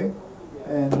clothing,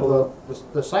 and, Well,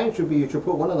 the sign should be, you should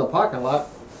put one in the parking lot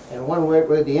and one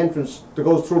where the entrance that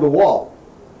goes through the wall.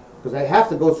 Because they have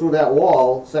to go through that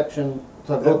wall section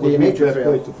to that go would to be the the nature best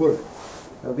trail. place to put it.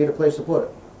 That would be the place to put it.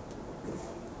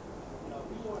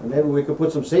 And maybe we could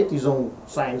put some safety zone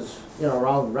signs, you know,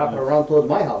 around, wrapping around towards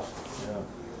my house.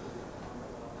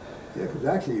 Yeah, 'cause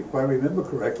actually, if I remember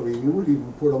correctly, you would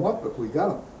even put them up if we got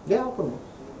them. Yeah, I'll put them,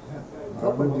 I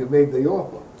remember you made the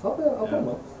offer. I'll put them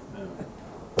up.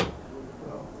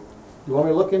 You want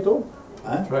me to look into them?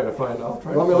 Huh? Try to find out,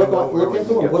 try You to want me to find out where look we into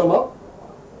can them, get put them some. up?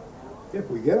 If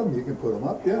we get them, you can put them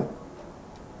up, yeah.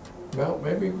 Well,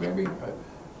 maybe, maybe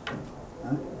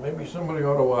somebody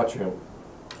ought to watch him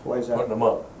Why is putting that? them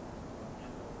up.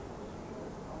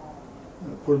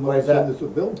 Put them Why up is and send that? us a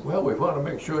bill. Well, we want to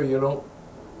make sure you don't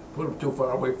put them too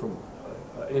far away from,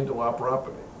 into our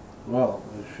property. Well,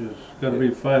 it's gotta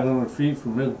be 500 feet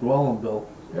from his dwelling, Bill.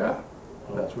 Yeah,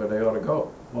 that's where they ought to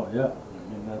go. Well, yeah,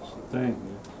 I mean, that's the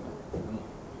thing.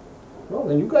 Well,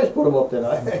 then you guys put them up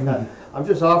then. I'm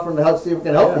just offering to help, see if we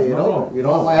can help you, you know? You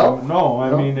don't want my help? No, I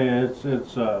No? mean, it's, you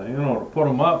know, to put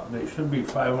them up, they should be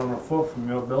 500 foot from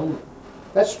your building.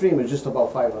 That stream is just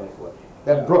about 500 foot.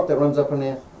 Yeah. That brook that runs up in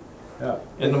there, Yeah.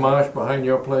 In the marsh behind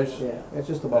your place, yeah, it's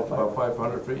just about that's about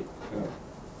 500. 500 feet.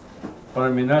 But I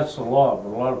mean, that's the law, but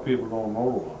a lot of people don't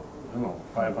know the law. You know,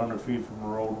 500 feet from the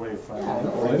roadway, Yeah, I 500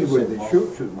 know. foot. Anybody that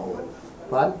shoots should know it.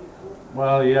 Pardon?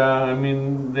 Well, yeah, I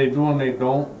mean, they do and they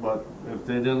don't, but if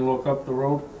they didn't look up the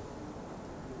road,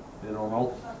 they don't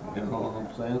know. You know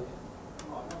what I'm saying?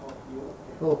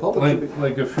 Well, the public should be,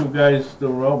 Like a few guys that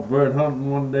were out bird hunting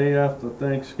one day after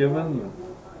Thanksgiving.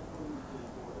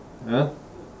 Yeah,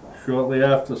 shortly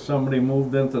after somebody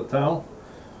moved into town.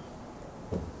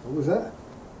 What was that?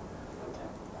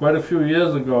 Quite a few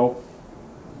years ago,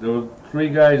 there were 3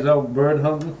 guys out bird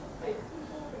hunting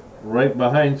right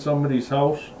behind somebody's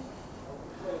house.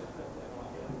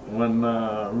 When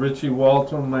Richie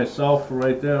Walter and myself were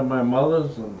right there at my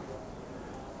mother's, and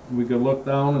we could look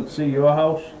down and see your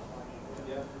house.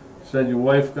 Said your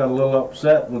wife got a little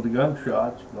upset with the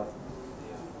gunshots, but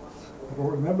I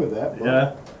don't remember that, but,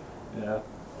 yeah, yeah.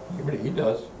 He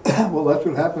does. well, that's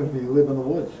what happens when you live in the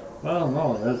woods. Well,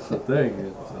 no, that's the thing.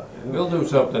 It's, We'll do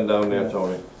something down there,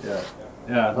 Tony. yeah,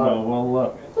 yeah. No,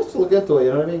 well, just look into it,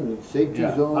 you know what I mean? Safety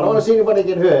Yeah. zone. I don't wanna see anybody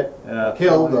get hurt, yeah.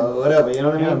 killed, or whatever, you know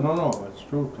what I Yeah, mean? no, no, it's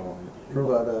true, Tony. It's true.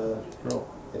 But, It's true.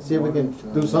 and see if we can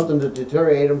do something to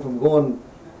deteriorate them from going,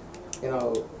 you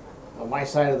know, on my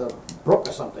side of the brook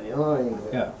or something, you know what I mean?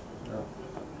 Yeah. yeah.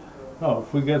 No,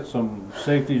 if we get some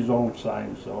safety zone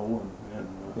signs, so,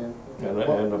 and Yeah.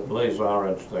 And the blaze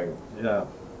orange thing yeah,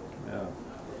 yeah,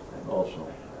 also.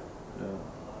 yeah.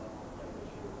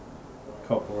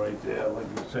 Couple right there, like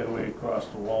you say, way across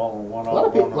the wall and one A lot out,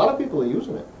 of people, one a lot out. of people are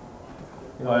using it.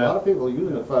 You know, Oh, a yeah? lot of people are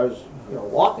using it as far as, you know,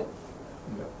 walking.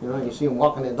 You know, you see them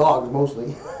walking their dogs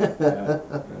mostly. Yeah,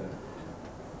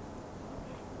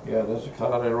 Yeah, there's a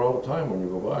car there all the time when you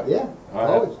go by. Yeah,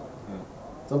 always.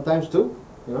 Sometimes two,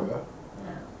 you know.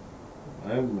 I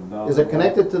haven't been down Is there. it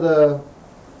connected to the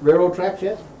railroad tracks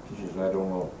yet? Geez, I don't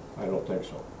know. I don't think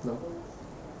so. No.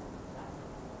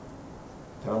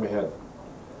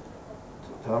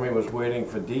 Tommy was waiting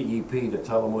for DEP to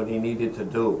tell him what he needed to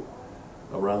do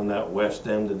around that west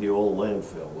end of the old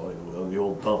landfill, or the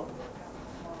old dump.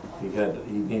 He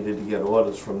needed to get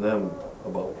orders from them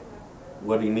about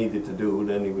what he needed to do,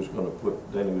 then he was gonna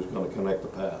connect the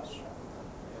paths.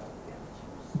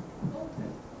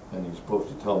 And he's supposed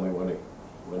to tell me when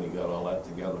he got all that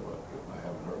together, but I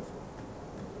haven't heard from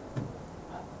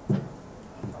him.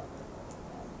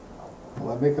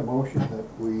 Well, that make a motion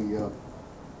that we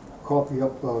copy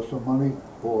up some money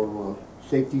for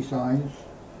safety signs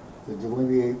to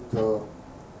delineate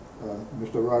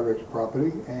Mr. Roderick's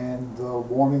property, and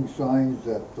warning signs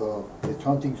that it's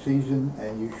hunting season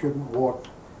and you shouldn't walk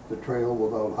the trail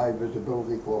without high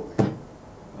visibility clothing.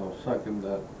 I'll second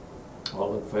that.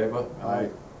 All in favor? Aye.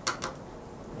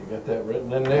 You got that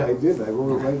written in I there? did, I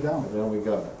wrote it right down. Then we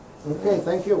got it. Okay,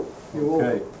 thank you.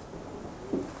 Okay,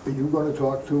 Are you gonna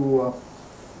talk to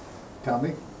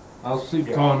Tommy? I'll see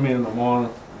Tommy in the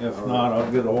morning. If not,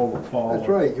 I'll get a hold of Paul. That's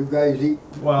right, you guys eat.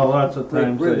 Well, lots of break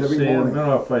times bread I every see him, morning. you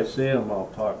know, if I see him,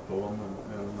 I'll talk to him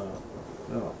and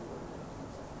you know,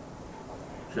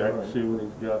 check, Alright. see what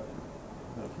he's got.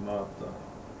 If not,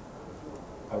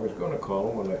 I was gonna call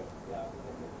him when I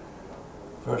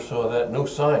first saw that new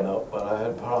sign up, but I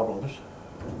had problems.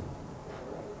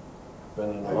 Been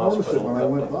in the I noticed it hospital. when I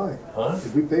went by. Huh?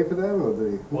 Did we pay for that, or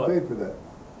who What? paid for that?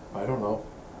 I don't know.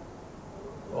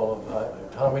 Oh,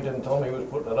 Tommy didn't tell me he was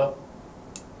putting it up.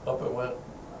 Up it went.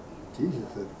 Jesus,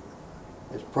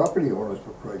 as property owners,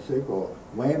 for Christ's sake, or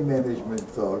land management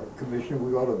commission,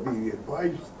 we ought to be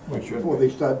advised We should before be.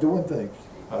 they start doing things.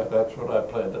 That's what I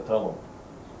planned to tell him.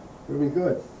 Very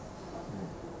good.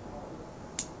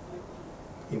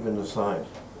 Even the sign.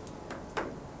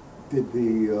 Did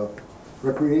the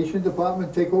recreation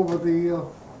department take over the,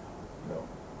 No.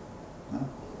 no?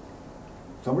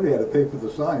 Somebody had to pay for the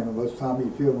sign, unless Tommy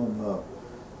Phelan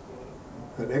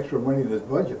got extra money in his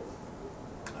budget.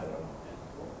 I don't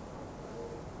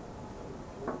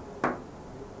know.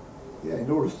 Yeah, I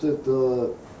noticed it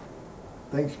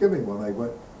Thanksgiving when I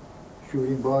went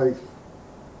shooting by,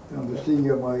 to see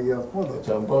my mother. It's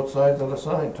on both sides of the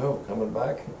sign too, coming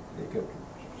back. You could,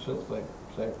 same thing.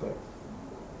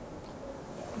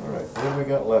 All right, what do we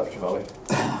got left, Charlie?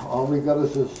 All we got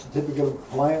is a certificate of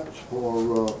compliance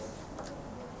for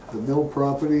the mill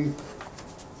property,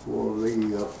 for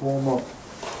the former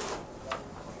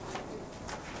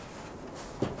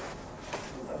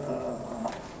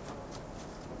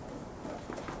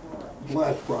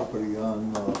glass property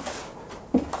on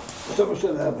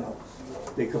Somerset Avenue.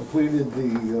 They completed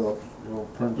the the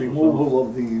old Prince's removal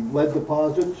of the lead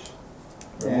deposits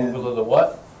and Removal of the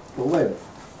what? the lead,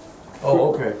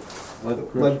 Oh, okay.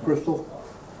 lead crystal.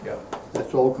 Yeah.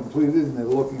 That's all completed, and they're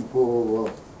looking for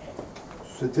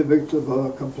certificates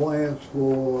of compliance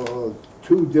for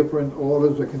two different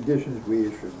orders of conditions we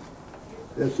issued.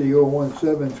 SEO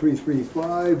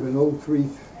 17335 and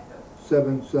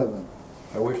 0377.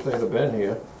 I wish they'd have been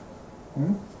here.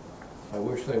 Hmm? I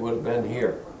wish they would have been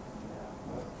here.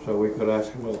 So we could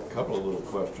ask them a couple of little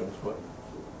questions, but,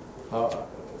 Well,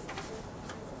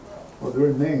 they're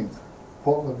in Maine,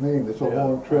 Portland, Maine, it's a Yeah.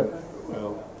 long trip.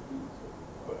 well,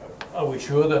 are we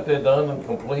sure that they're done and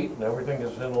complete and everything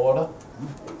is in order?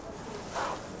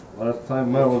 Last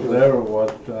time I was there, it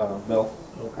was, Bill.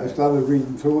 I started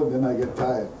reading through it, then I get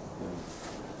tired.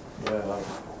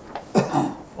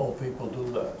 Yeah. Old people do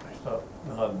that, they start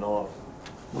nodding off.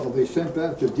 Well, they sent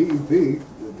that to DEP,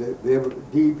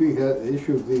 DEP had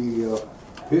issued the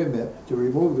permit to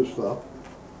remove the stuff,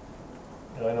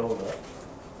 I know that.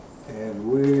 and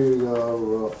we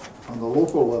are, on the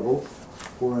local level,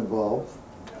 were involved,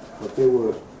 but it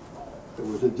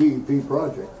was a DEP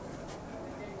project,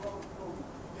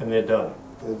 And they're done.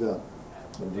 and, The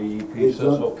DEP They're says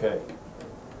done. okay.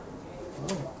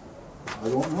 I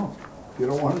don't know. If you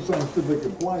don't want to sign civic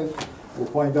compliance, we'll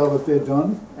find out if they're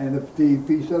done, and if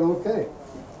DEP said okay.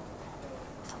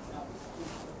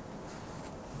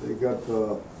 They got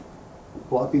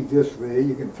floppy disk there,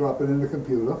 you can drop it in the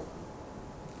computer.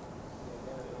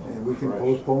 And we can Christ.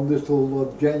 postpone this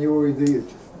till January the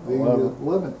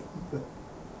 11th.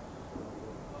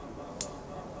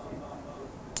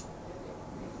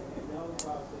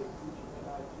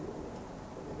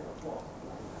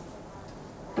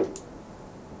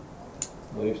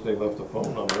 At least they left a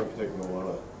phone number if they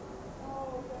wanna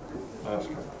ask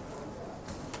them.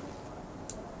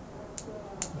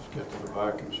 Let's get to the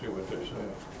back and see what they say.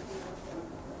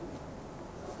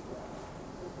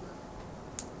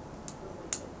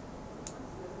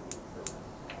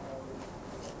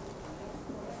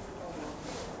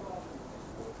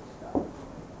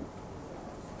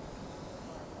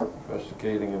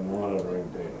 Investigating and monitoring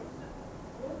data.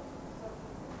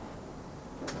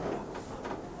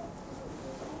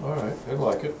 All right, they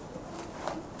like it.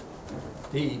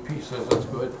 DEP says that's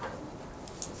good.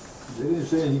 They didn't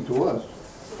say anything to us,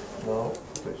 No,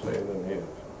 they say it in here.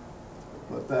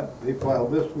 but that, they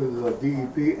filed this with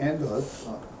DEP and us.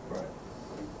 Right.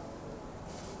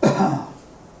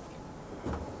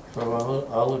 So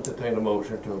I'll entertain a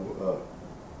motion to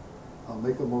I'll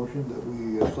make a motion that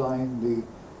we assign the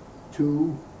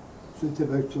 2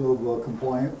 certificates of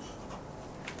compliance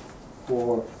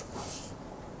for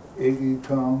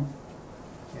AECom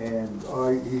and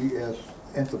IES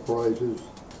Enterprises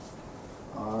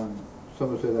on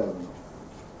Somerset Avenue.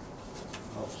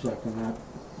 I'll second that.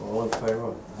 All in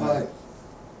favor? Aye.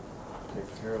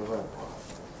 Take care of that.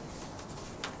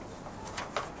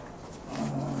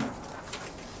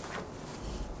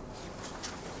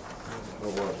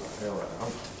 What was it? Here I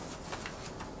am.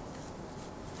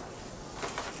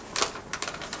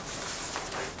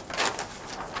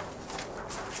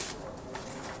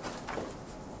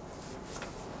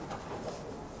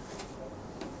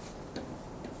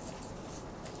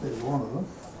 There's one of them.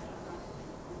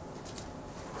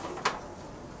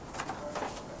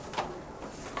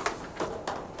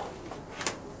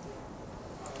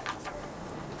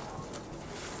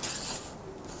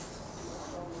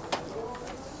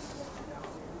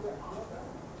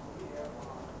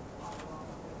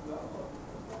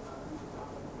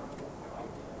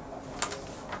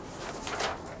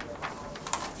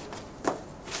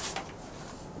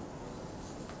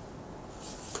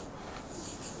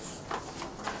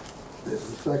 There's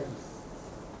the second.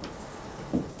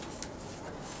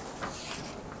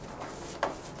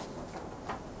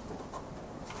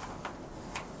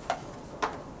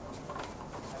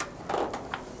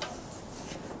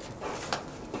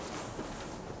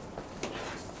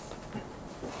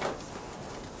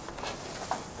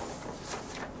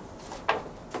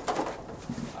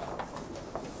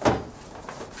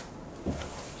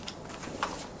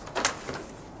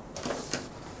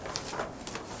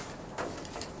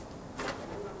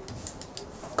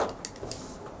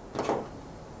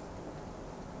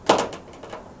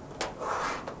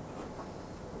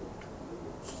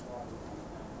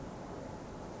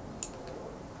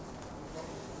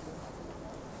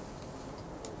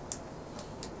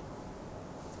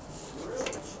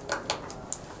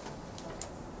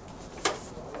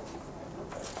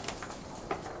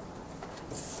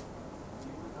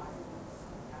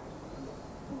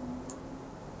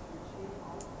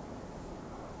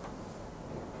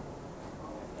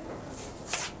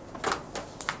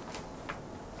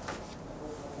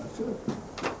 That's it.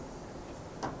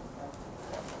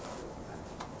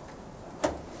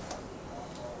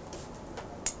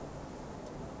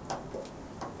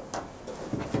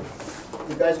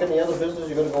 You guys got any other business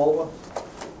you're gonna go over?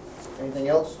 Anything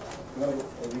else?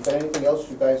 Have you got anything else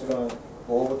you guys are gonna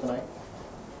go over tonight?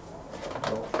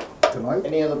 Tonight?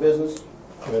 Any other business?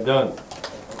 We're done.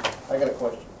 I got a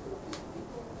question.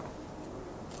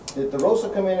 Did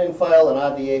DeRosa come in and file an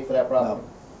RDA for that property?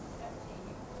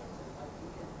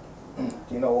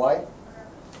 Do you know why?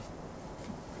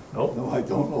 Nope. No, I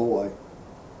don't know why.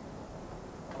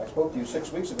 I spoke to you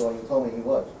 6 weeks ago and you told me he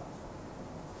was.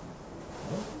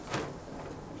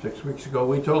 6 weeks ago,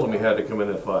 we told him he had to come in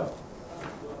at 5.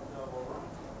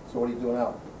 So what do you do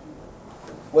now?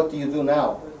 What do you do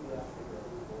now?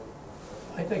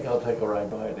 I think I'll take a ride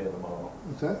by there tomorrow.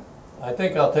 What's that? I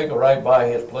think I'll take a ride by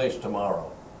his place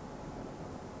tomorrow.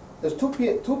 There's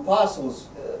two parcels,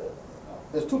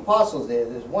 there's 2 parcels there.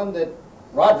 There's one that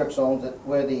Roderick's owns,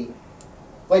 where the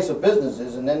place of business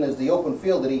is, and then there's the open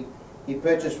field that he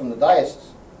purchased from the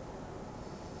diocese.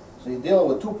 So you're dealing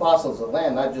with 2 parcels of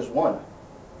land, not just one,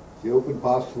 The open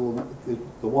parcel, is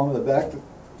the one in the back,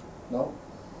 no?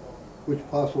 which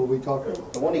parcel are we talking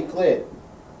about? The one he cleared,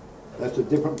 That's a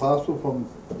different parcel from,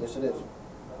 yes it is.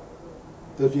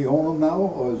 does he own them now,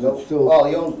 or is No, it still, well,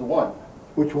 he owns the one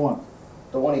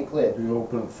he cleared. The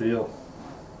open field.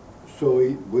 so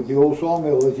he, with the old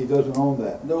sawmill is he doesn't own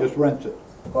that, No. just rents it?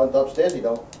 According to upstairs, he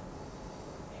don't.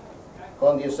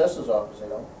 According to the assessor's office, they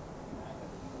don't.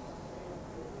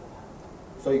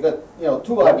 So you got,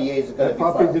 2 RDAs that gotta That be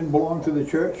property filed. didn't belong to the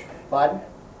church? Pardon?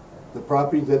 The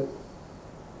property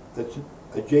that's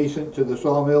adjacent to the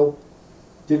sawmill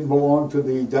didn't belong to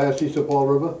the Diocese of Fall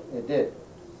River? It did.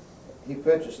 He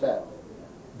purchased that,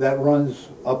 That runs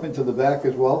up into the back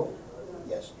as well?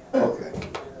 yes, Okay,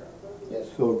 yes.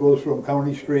 so it goes from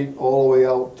County Street all the way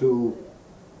out to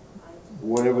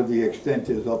whatever the extent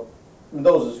is up.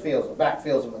 Mendoza's fields, the back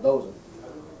fields of Mendoza.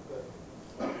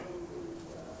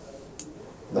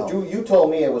 But No. you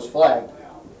told me it was flagged,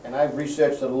 and I've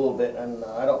researched it a little bit, and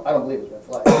I don't believe it's been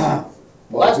flagged.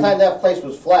 The last time that place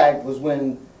was flagged was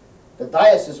when the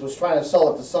diocese was trying to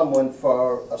sell it to someone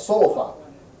for a solar farm.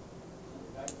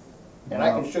 And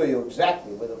I can show you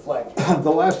exactly where the flags were.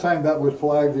 The last time that was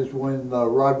flagged is when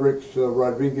Rodriguez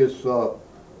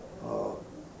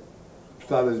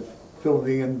started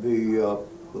filling in the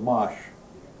marsh.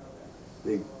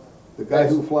 They The guy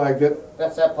who flagged it,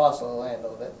 That's that parcel of land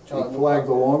though, that he Charlie. flagged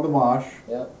along the marsh,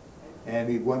 Yeah, and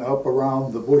he went up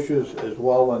around the bushes as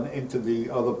well and into the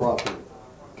other property.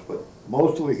 But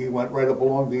mostly he went right up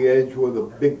along the edge where the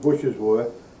big bushes were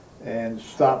and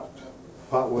stopped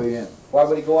partway in. why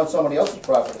would he go on somebody else's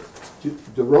property?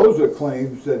 DeRosa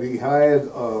claims that he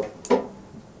hired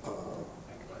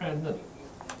Brandon,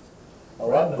 A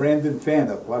what? Brandon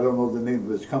Fanup, I don't know the name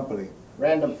of his company.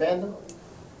 Random fandom?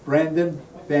 Brandon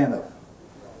Fanup.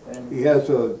 Random- He has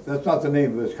that's not the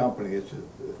name of his company, it's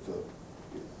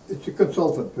a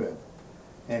consultant firm.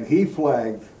 And he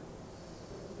flagged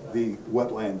the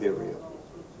wetland area.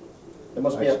 There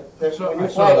must be a, saw- when I you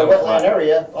saw flag a that wetland flag.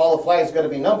 area, all the flags gotta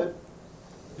be numbered.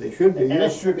 They should be, And there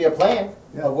yes. should be a plan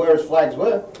Yeah. of where his flags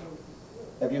were.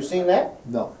 Have you seen that?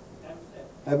 No.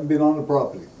 Haven't been on the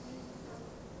property.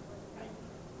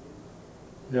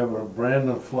 Yeah, but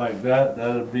Brandon flagged that,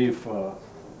 that'd be for,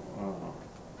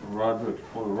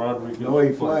 Rodriguez. No,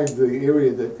 he flagged the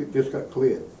area that just got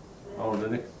cleared. Oh,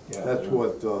 did he? That's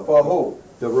what For who?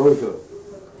 DeRosa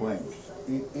claims,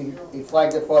 He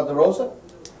flagged it for DeRosa?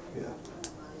 yeah.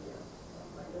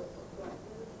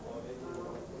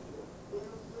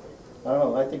 I don't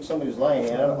know, I think somebody's lying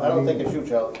here. I don't think it's you,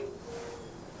 Charlie.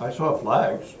 I saw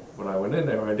flags. When I went in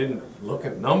there, I didn't look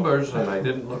at numbers and I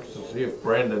didn't look to see if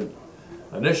Brandon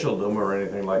initialed them or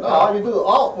anything like No, all that. you do,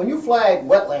 when you flag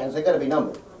wetlands, they gotta be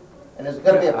numbered. And there's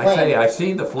gotta be a I say, plan. I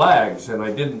see the flags and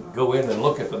I didn't go in and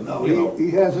look at them, No, you know.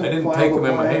 he hasn't I didn't filed take a them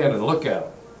in my plan. hand and look at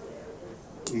them.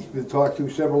 He's been talked to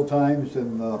several times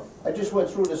and, I just went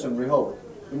through this in Rehoboth.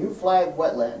 When you flag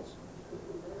wetlands,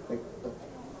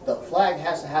 the flag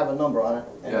has to have a number on it.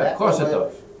 and Yeah, of that course it number-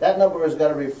 does. That number is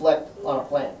gotta reflect on a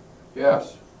plan.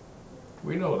 Yes,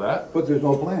 we know that. but there's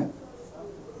no plan.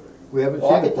 We haven't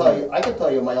Well, I seen a can tell plan. you, I can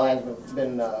tell you my land's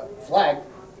been flagged.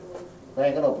 There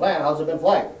ain't got no plan, how's it been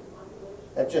flagged?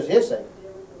 That's just hearsay.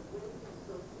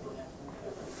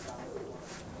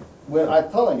 When, I'm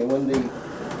telling you, when the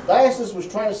diocese was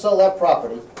trying to sell that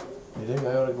property You think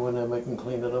I ought to go in there and make them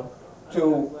clean it up?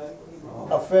 to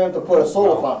a firm to put a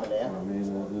solar farm in there, I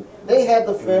mean, they had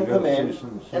the firm come in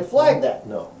and flag that.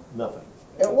 No, nothing.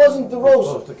 It wasn't We're DeRosa.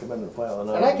 supposed to come in and file an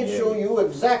And I can RDA show you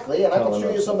exactly, and I can telling show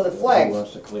you us some of the He flags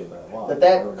wants to clean that lot.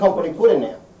 that company put in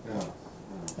there.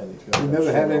 And he's got We that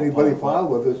never had solar anybody plant. file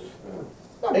with us.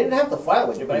 No, they didn't have to file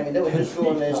with you, but I mean, they were just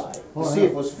doing this to see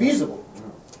if it was feasible,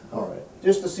 All right.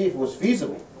 just to see if it was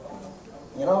feasible.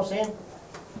 You know what I'm saying?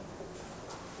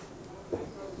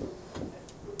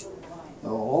 Now,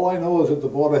 all I know is that the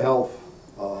Board of Health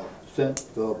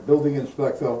sent the building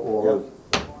inspector or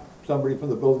somebody from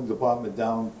the building department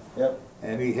down, Yep,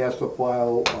 and he has to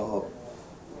file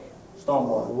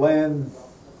stormwater land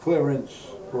clearance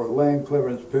for a land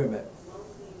clearance permit.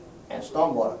 and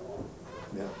stormwater,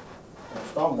 Yeah, and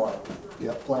stormwater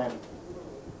Yep. plan.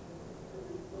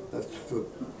 that's the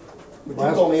But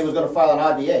you told me he was gonna file an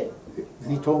RDA.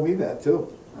 he told me that too.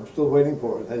 I'm still waiting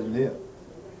for it, hasn't he?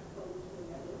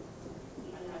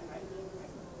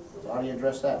 So how do you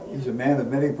address that? He's a man of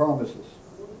many promises.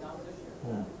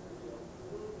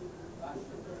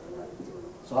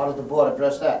 So how does the board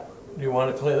address that? You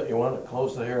want to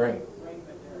close the hearing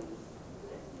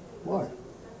Why?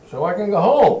 so I can go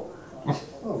home?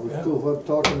 Oh, we still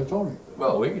talking to Tony.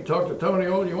 Well, we can talk to Tony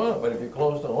all you want, but if you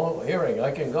close the whole hearing,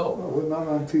 I can go. Well, we're not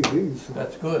on TV, so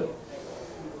That's good.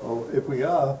 well, if we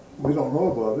are, we don't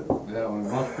know about it. Yeah, we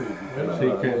must be, We're not-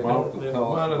 because he came out they to don't tell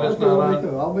want us it, about it's Okay,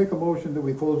 not on. I'll make a motion that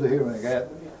we close the hearing at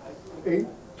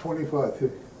 8:25.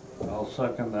 it. I'll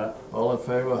second that. All in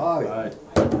favor? Aye.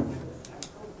 Aye.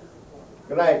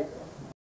 Good night.